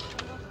Coat.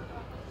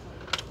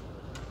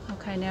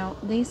 Okay, now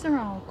these are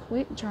all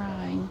quick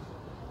drying,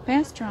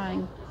 fast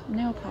drying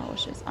nail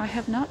polishes. I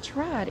have not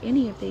tried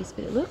any of these,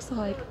 but it looks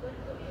like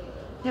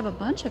they have a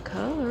bunch of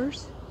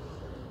colors.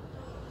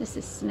 This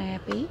is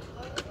Snappy.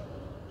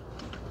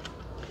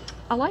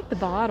 I like the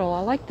bottle.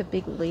 I like the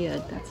big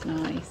lid. That's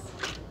nice.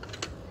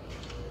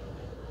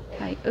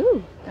 Okay,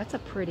 ooh, that's a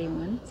pretty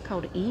one. It's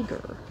called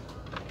Eager.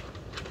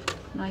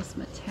 Nice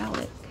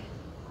metallic.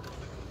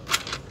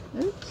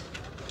 Oops.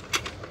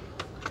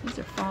 These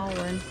are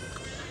falling.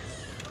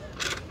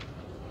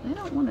 They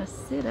don't want to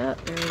sit up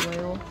very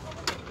well.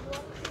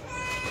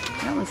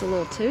 That one's a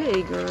little too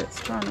eager. It's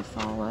trying to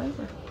fall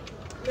over.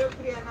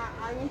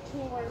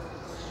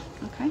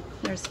 Okay,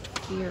 there's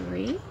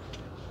Fury.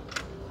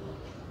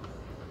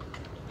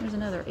 There's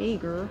another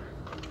Eager.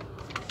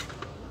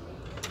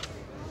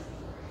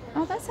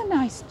 Oh, that's a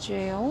nice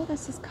gel.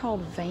 This is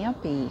called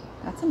Vampy.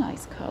 That's a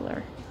nice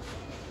color.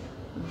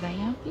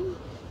 Vampy?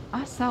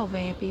 I saw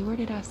Vampy. Where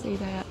did I see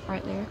that?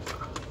 Right there.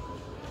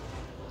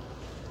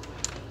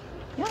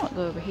 Y'all don't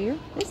go over here.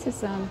 This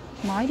is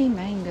Mighty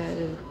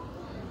Mango.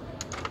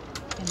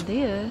 And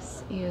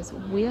this is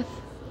With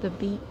the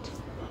Beat.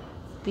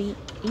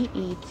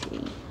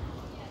 B-E-E-T.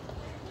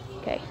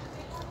 Okay.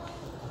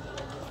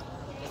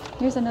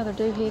 Here's another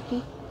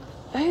doohickey.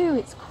 Oh,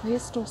 it's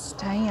crystal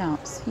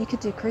stamps. You could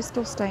do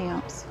crystal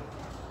stamps.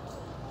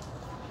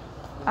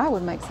 I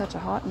would make such a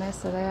hot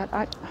mess of that.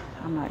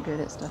 I'm not good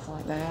at stuff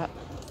like that.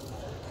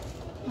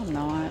 I'm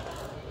not.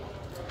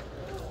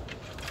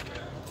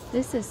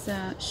 This is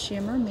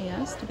Shimmer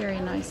Mist. Very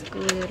nice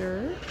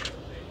glitter.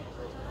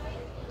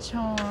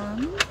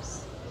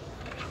 Charms.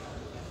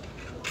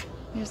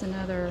 Here's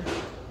another.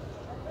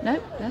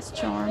 Nope, that's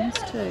Charms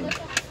too.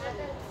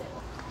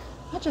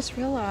 I just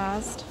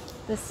realized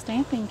the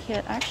stamping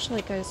kit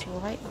actually goes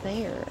right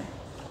there.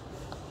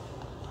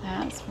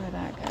 That's where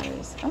that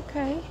goes.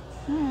 Okay,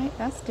 all right,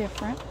 that's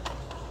different.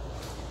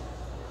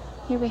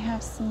 Here we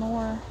have some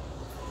more.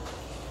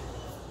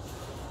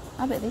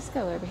 I bet these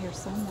go over here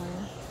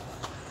somewhere.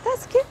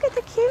 That's cute. Look at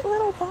the cute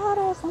little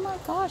bottles. Oh my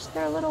gosh,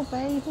 they're little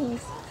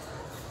babies.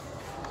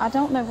 I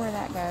don't know where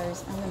that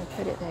goes. I'm going to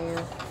put it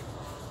there.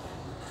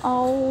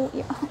 Oh,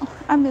 yeah.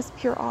 I miss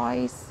Pure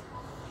Ice.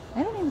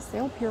 They don't even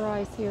sell Pure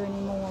Ice here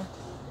anymore.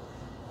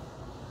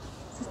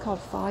 This is called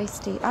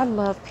Feisty. I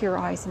love Pure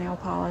Ice nail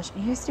polish. I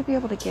used to be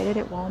able to get it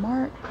at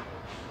Walmart,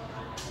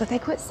 but they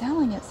quit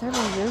selling it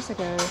several years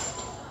ago.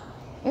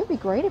 It would be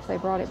great if they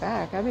brought it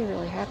back. I'd be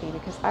really happy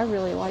because I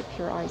really like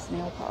Pure Ice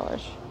nail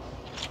polish.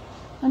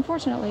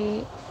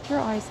 Unfortunately, Pure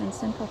Ice and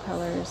Sinful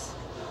Colors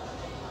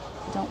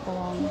don't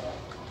belong.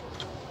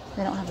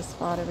 They don't have a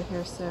spot over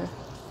here, so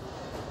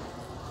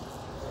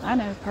I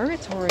know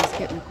Purgatory's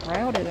getting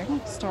crowded. They're going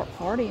to start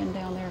partying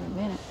down there in a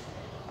minute.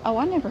 Oh,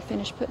 I never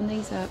finished putting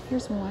these up.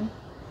 Here's one.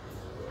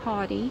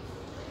 Hottie.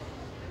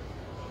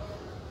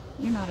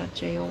 You're not a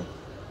gel.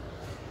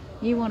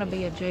 You want to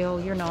be a gel.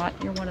 You're not.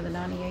 You're one of the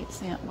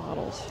 98-cent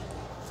bottles.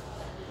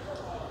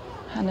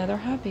 Another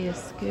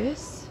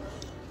hibiscus.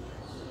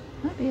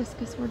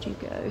 Hibiscus, where'd you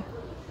go?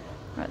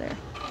 Right there.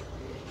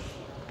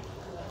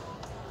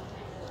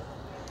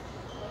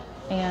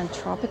 And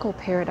Tropical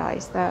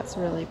Paradise. That's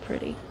really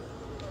pretty.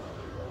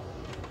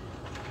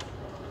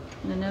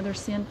 And another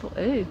Sinful.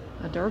 Ooh,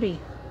 a dirty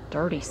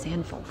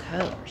Sinful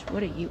Colors.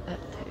 What are you up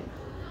to?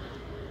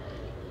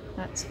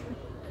 That's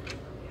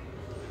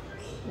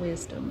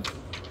Wisdom.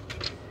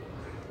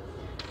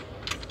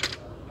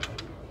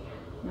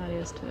 That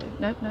is too.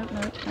 Nope, nope,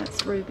 nope.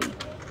 That's Ruby.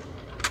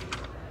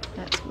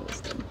 That's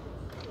Wisdom.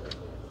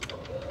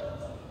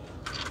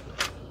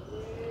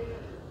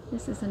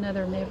 This is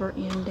another Never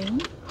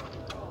Ending.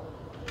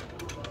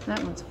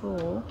 That one's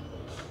full.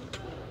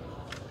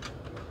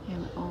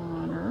 And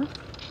Honor.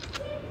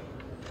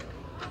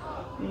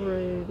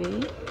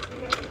 Ruby.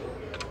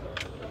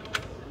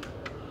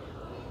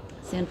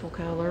 Sinful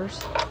Colors.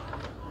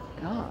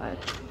 God.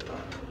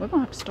 We're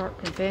going to have to start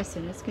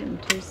confessing. It's getting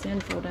too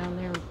sinful down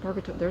there in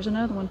Purgatory. There's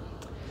another one.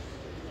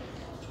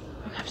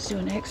 I'm going to have to do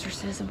an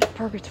exorcism of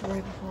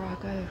Purgatory before I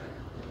go.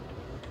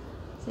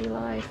 See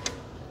life.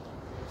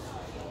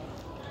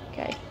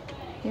 Okay.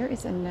 Here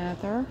is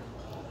another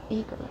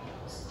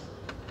Eagers.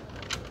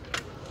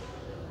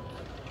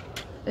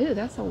 Ooh,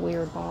 that's a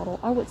weird bottle.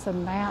 Oh, it's a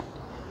matte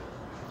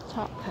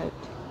top coat.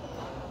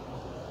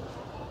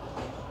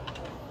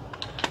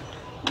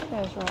 That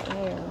goes right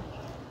there.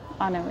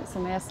 I know it's a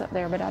mess up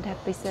there, but I'd have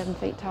to be 7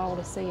 feet tall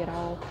to see it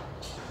all.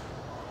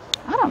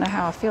 I don't know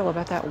how I feel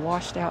about that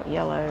washed out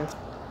yellow.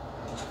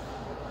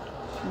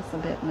 It's a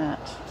bit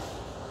much.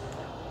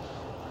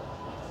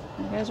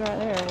 It goes right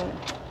there.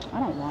 I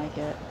don't like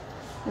it.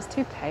 It's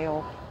too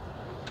pale.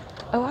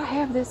 Oh, I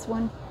have this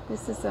one.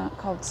 This is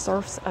called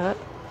Surf's Up.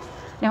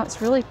 Now,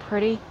 it's really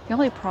pretty. The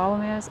only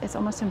problem is it's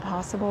almost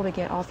impossible to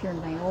get off your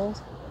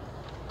nails.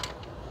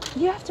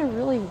 You have to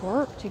really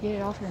work to get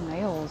it off your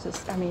nails.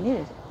 I mean,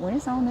 it is, when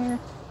it's on there,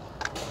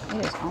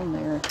 it is on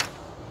there.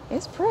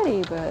 It's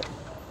pretty, but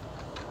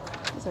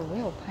it's a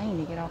real pain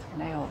to get off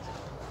your nails.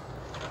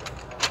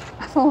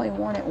 I've only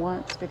worn it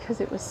once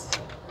because it was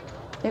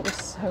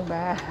so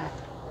bad.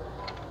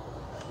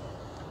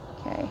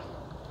 Okay.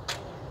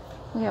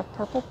 We have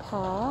Purple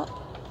Pop.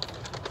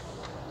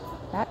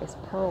 That is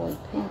pearly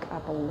pink, I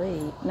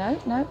believe. No,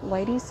 no,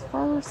 Ladies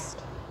First.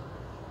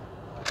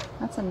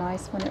 That's a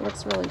nice one. It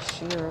looks really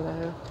sheer,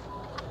 though.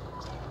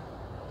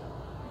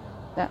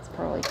 That's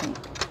pearly pink.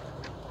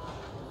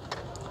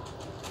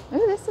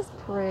 Ooh, this is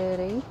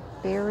pretty.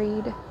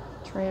 Buried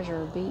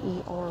Treasure.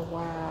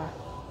 B-E-R-Y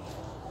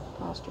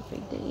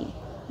apostrophe D.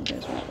 It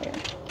goes right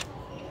there.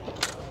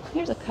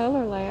 Here's a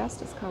color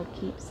last. It's called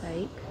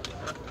Keepsake.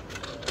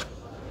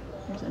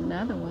 There's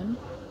another one.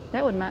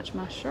 That would match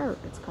my shirt.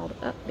 It's called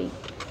Upbeat.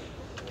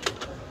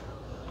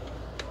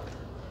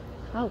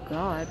 Oh,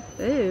 God.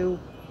 Ew.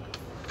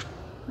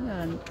 I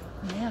got a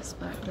mess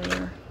back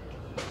there.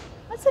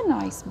 That's a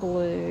nice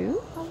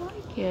blue. I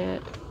like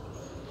it.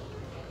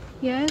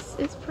 Yes,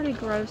 it's pretty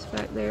gross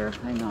back there.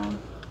 Hang on.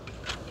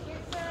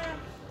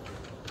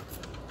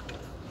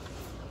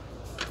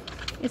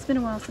 It's been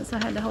a while since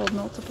I had to hold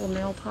multiple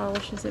nail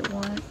polishes at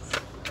once.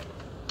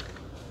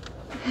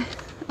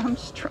 I'm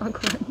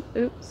struggling.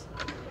 Oops.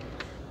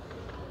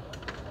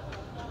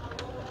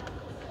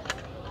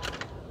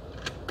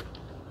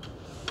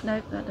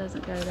 Nope, that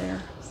doesn't go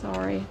there.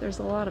 Sorry. There's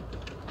a lot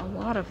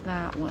of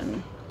that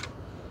one.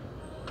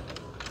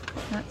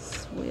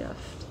 That's Swift.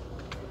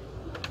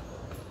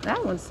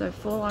 That one's so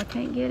full I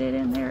can't get it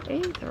in there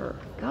either.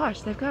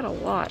 Gosh, they've got a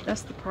lot.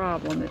 That's the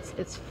problem.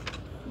 It's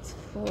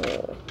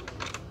full.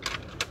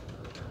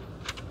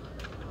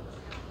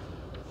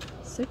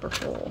 Super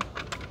full.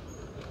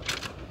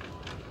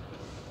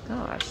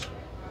 Gosh.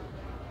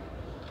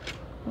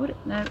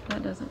 What? No,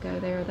 that doesn't go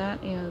there.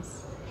 That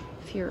is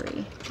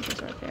Fury. It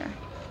goes right there.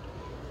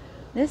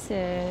 This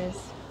is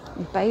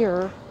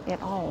Bare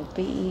It All.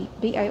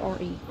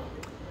 B-A-R-E.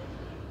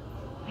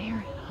 Bare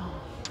It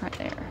All. Right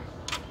there.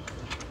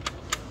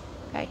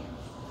 Okay.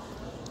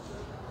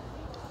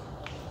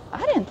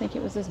 I didn't think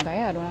it was this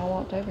bad when I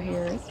walked over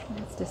here.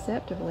 It's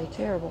deceptively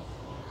terrible.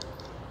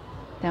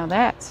 Now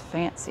that's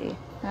fancy.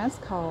 That's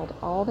called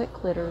All That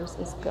Glitters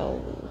Is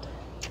Gold.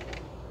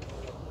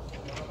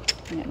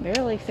 And it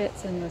barely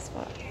fits in this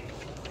spot.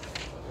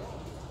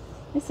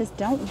 This is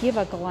Don't Give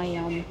a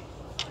Glam.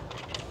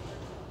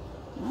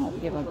 I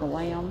don't give a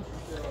glam.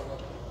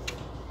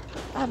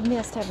 I've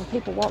missed having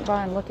people walk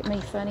by and look at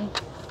me funny.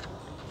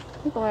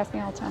 People ask me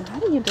all the time, how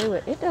do you do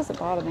it? It doesn't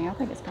bother me. I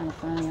think it's kind of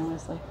funny,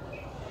 honestly.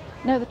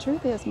 No, the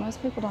truth is,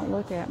 most people don't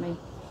look at me.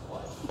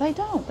 They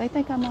don't. They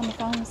think I'm on the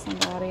phone with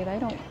somebody. They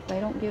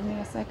don't give me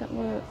a second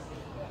look.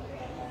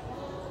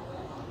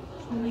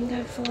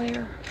 Flamingo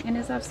Flare. And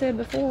as I've said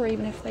before,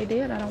 even if they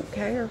did, I don't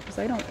care because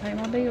they don't pay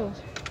my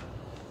bills.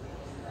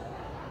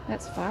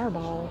 That's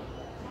Fireball.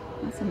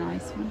 That's a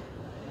nice one.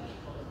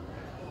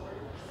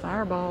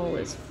 Fireball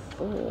is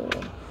full.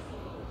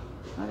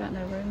 I got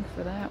no room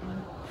for that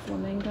one.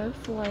 Flamingo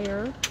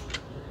Flare.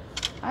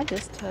 I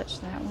just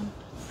touched that one.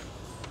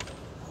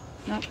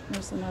 Nope,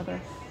 there's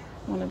another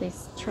one of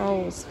these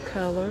Trolls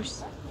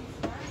colors.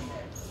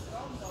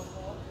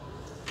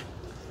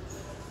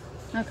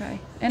 Okay,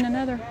 and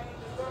another.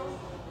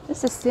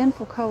 This is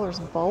Sinful Colors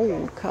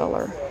Bold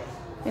color.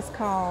 It's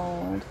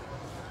called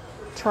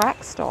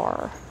Track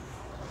Star.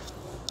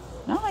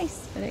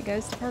 Nice, but it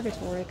goes to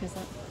Purgatory because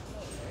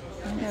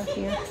I go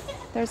here.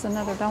 There's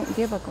another Don't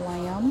Give a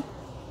Glam.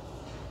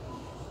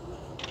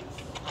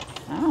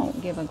 I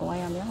don't give a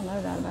glam. Y'all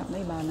know that about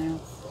me by now.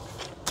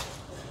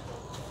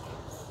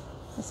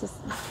 This is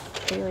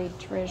buried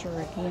treasure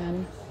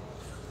again.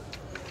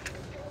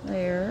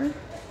 There.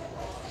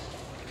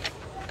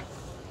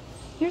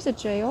 Here's a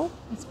gel.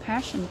 It's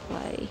Passion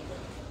Play.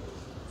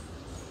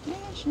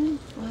 Passion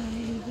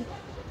Play.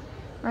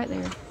 Right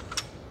there.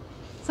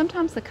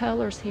 Sometimes the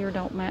colors here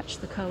don't match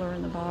the color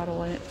in the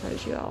bottle and it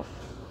throws you off.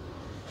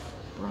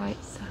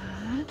 Bright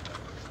side.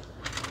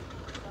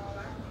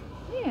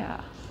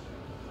 Yeah.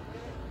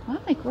 Well,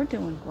 I think we're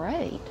doing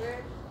great.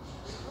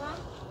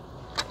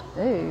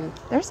 Ooh,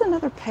 there's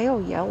another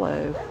pale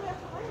yellow.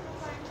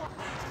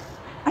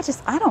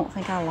 I don't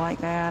think I like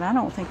that. I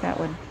don't think that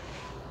would,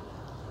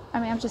 I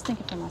mean, I'm just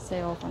thinking for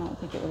myself. I don't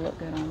think it would look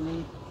good on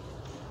me.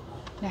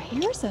 Now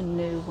here's a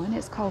new one.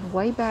 It's called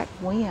Way Back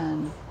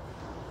When.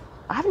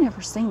 I've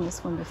never seen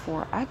this one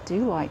before. I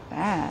do like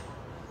that.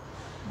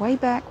 Way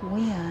Back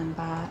When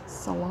by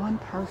Salon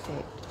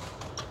Perfect.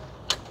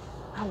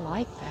 I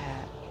like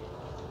that.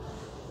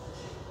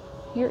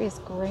 Here is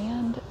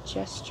Grand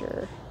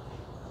Gesture.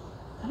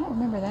 I don't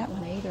remember that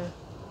one either.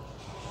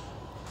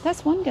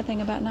 That's one good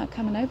thing about not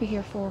coming over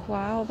here for a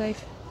while.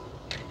 They've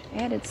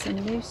added some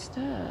new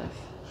stuff.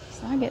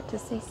 So I get to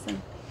see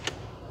some.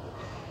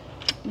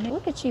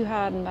 Look at you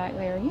hiding back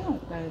there. You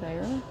don't go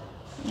there.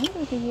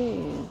 Neither do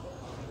you.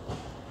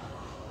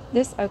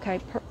 This, okay,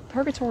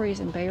 Purgatory is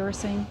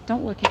embarrassing.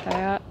 Don't look at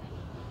that.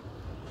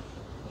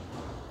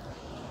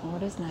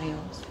 What is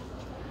nails?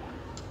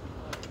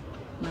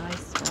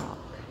 Nice rock.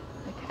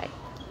 Okay.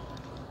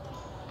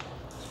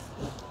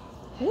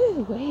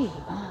 Ooh wee,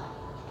 my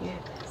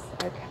goodness.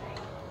 Okay.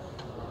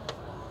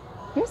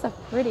 Here's a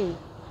pretty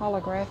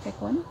holographic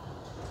one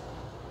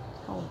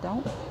called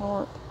Don't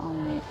Harp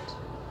on It.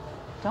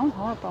 Don't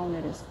Harp on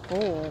It is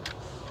full.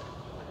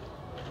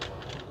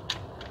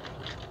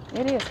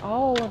 It is.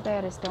 All of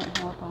that is Don't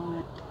Harp on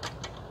It.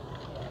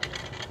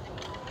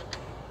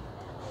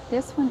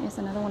 This one is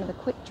another one of the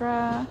quick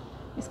dry.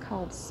 It's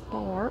called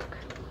Spark.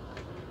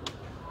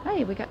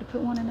 Hey, we got to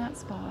put one in that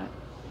spot.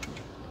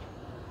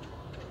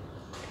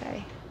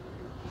 Okay.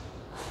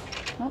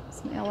 Oh,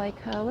 some LA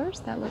colors.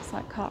 That looks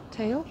like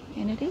Cocktail,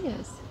 and it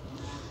is.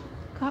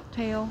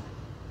 Cocktail.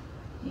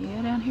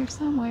 Yeah, down here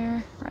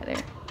somewhere. Right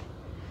there.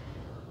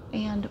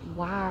 And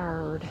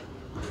Wired.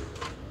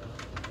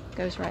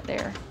 Goes right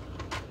there.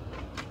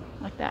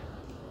 Like that.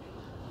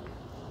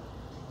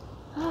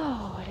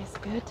 Oh, it is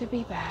good to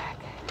be back.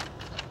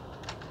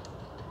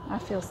 I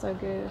feel so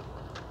good.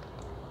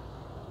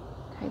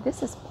 Okay,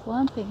 this is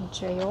Plumping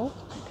Gel.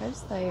 It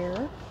goes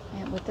there,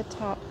 and with the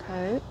top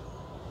coat.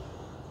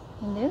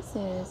 And this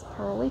is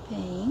Pearly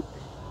Pink.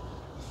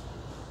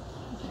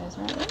 It goes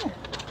right there.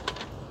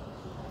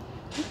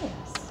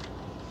 Yes.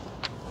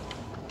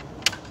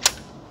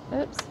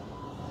 Oops.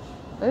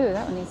 Ooh,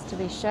 that one needs to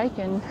be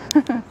shaken.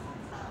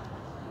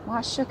 Well,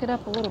 I shook it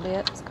up a little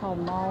bit. It's called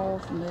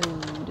Mauve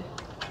Mood.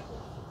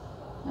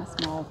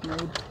 That's Mauve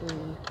Mood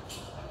too.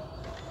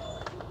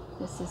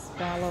 This is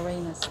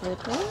Ballerina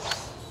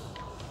Slippers.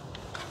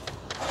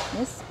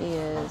 This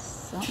is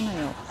something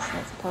else.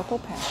 That's Purple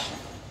Passion.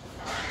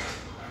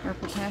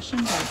 Purple Passion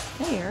goes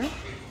there.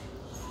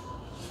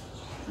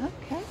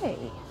 Okay.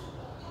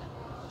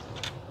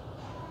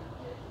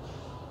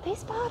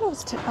 These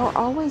bottles are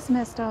always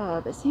messed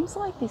up. It seems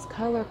like these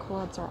color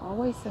clubs are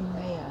always a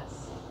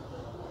mess.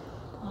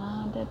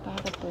 Blinded by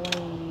the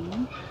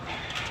bling.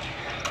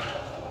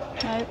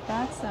 Nope,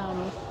 that's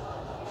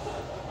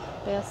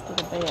Best of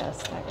the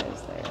Best. That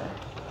goes there.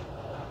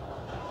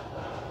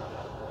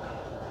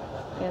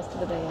 Best of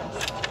the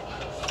Best.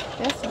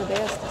 Best of the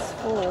Best is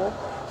full.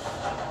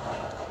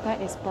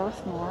 That is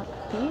Birthmark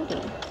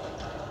Beauty.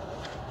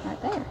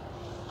 Right there.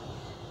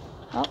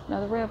 Oh,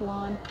 another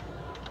Revlon.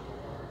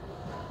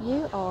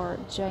 You are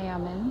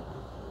jamming,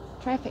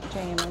 traffic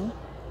jamming,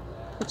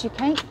 but you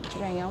can't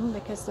jam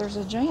because there's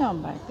a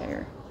jam back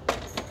there.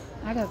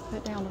 I gotta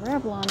put down the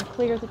Revlon to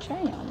clear the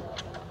jam.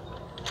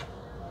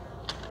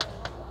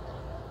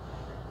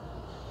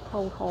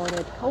 Cold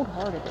Hearted. Cold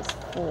Hearted is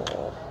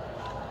full.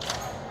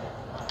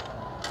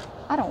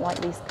 I don't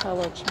like these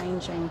color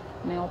changing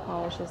nail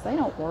polishes. They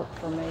don't work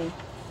for me.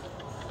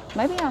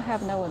 Maybe I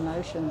have no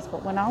emotions,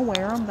 but when I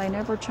wear them, they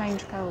never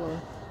change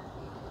color.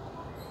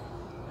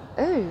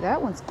 Ooh,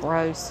 that one's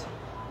gross.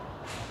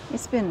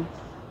 It's been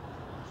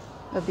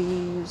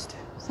abused.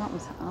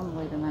 I'm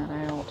leaving that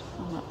out.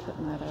 I'm not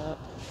putting that up.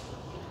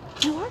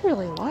 No, I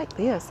really like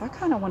this. I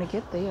kind of want to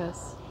get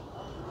this.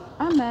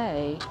 I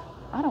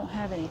don't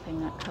have anything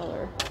that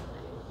color.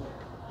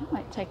 I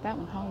might take that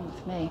one home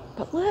with me.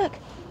 But look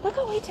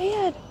what we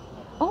did.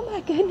 Oh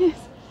my goodness.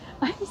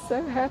 I'm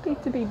so happy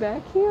to be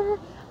back here.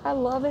 I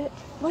love it.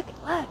 Look.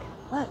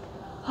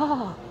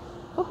 Oh,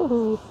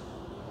 ooh.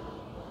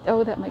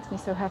 Oh, that makes me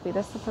so happy.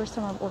 That's the first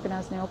time I've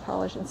organized nail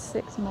polish in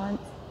 6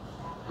 months.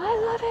 I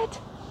love it.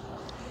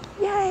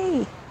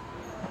 Yay.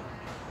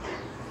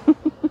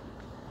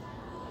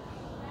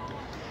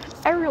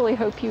 I really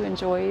hope you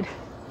enjoyed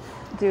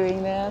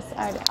doing this.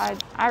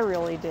 I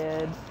really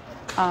did.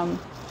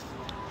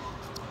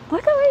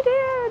 Look what we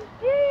did.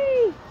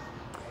 Yay.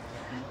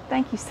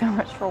 Thank you so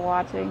much for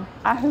watching.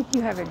 I hope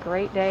you have a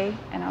great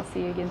day, and I'll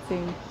see you again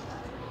soon.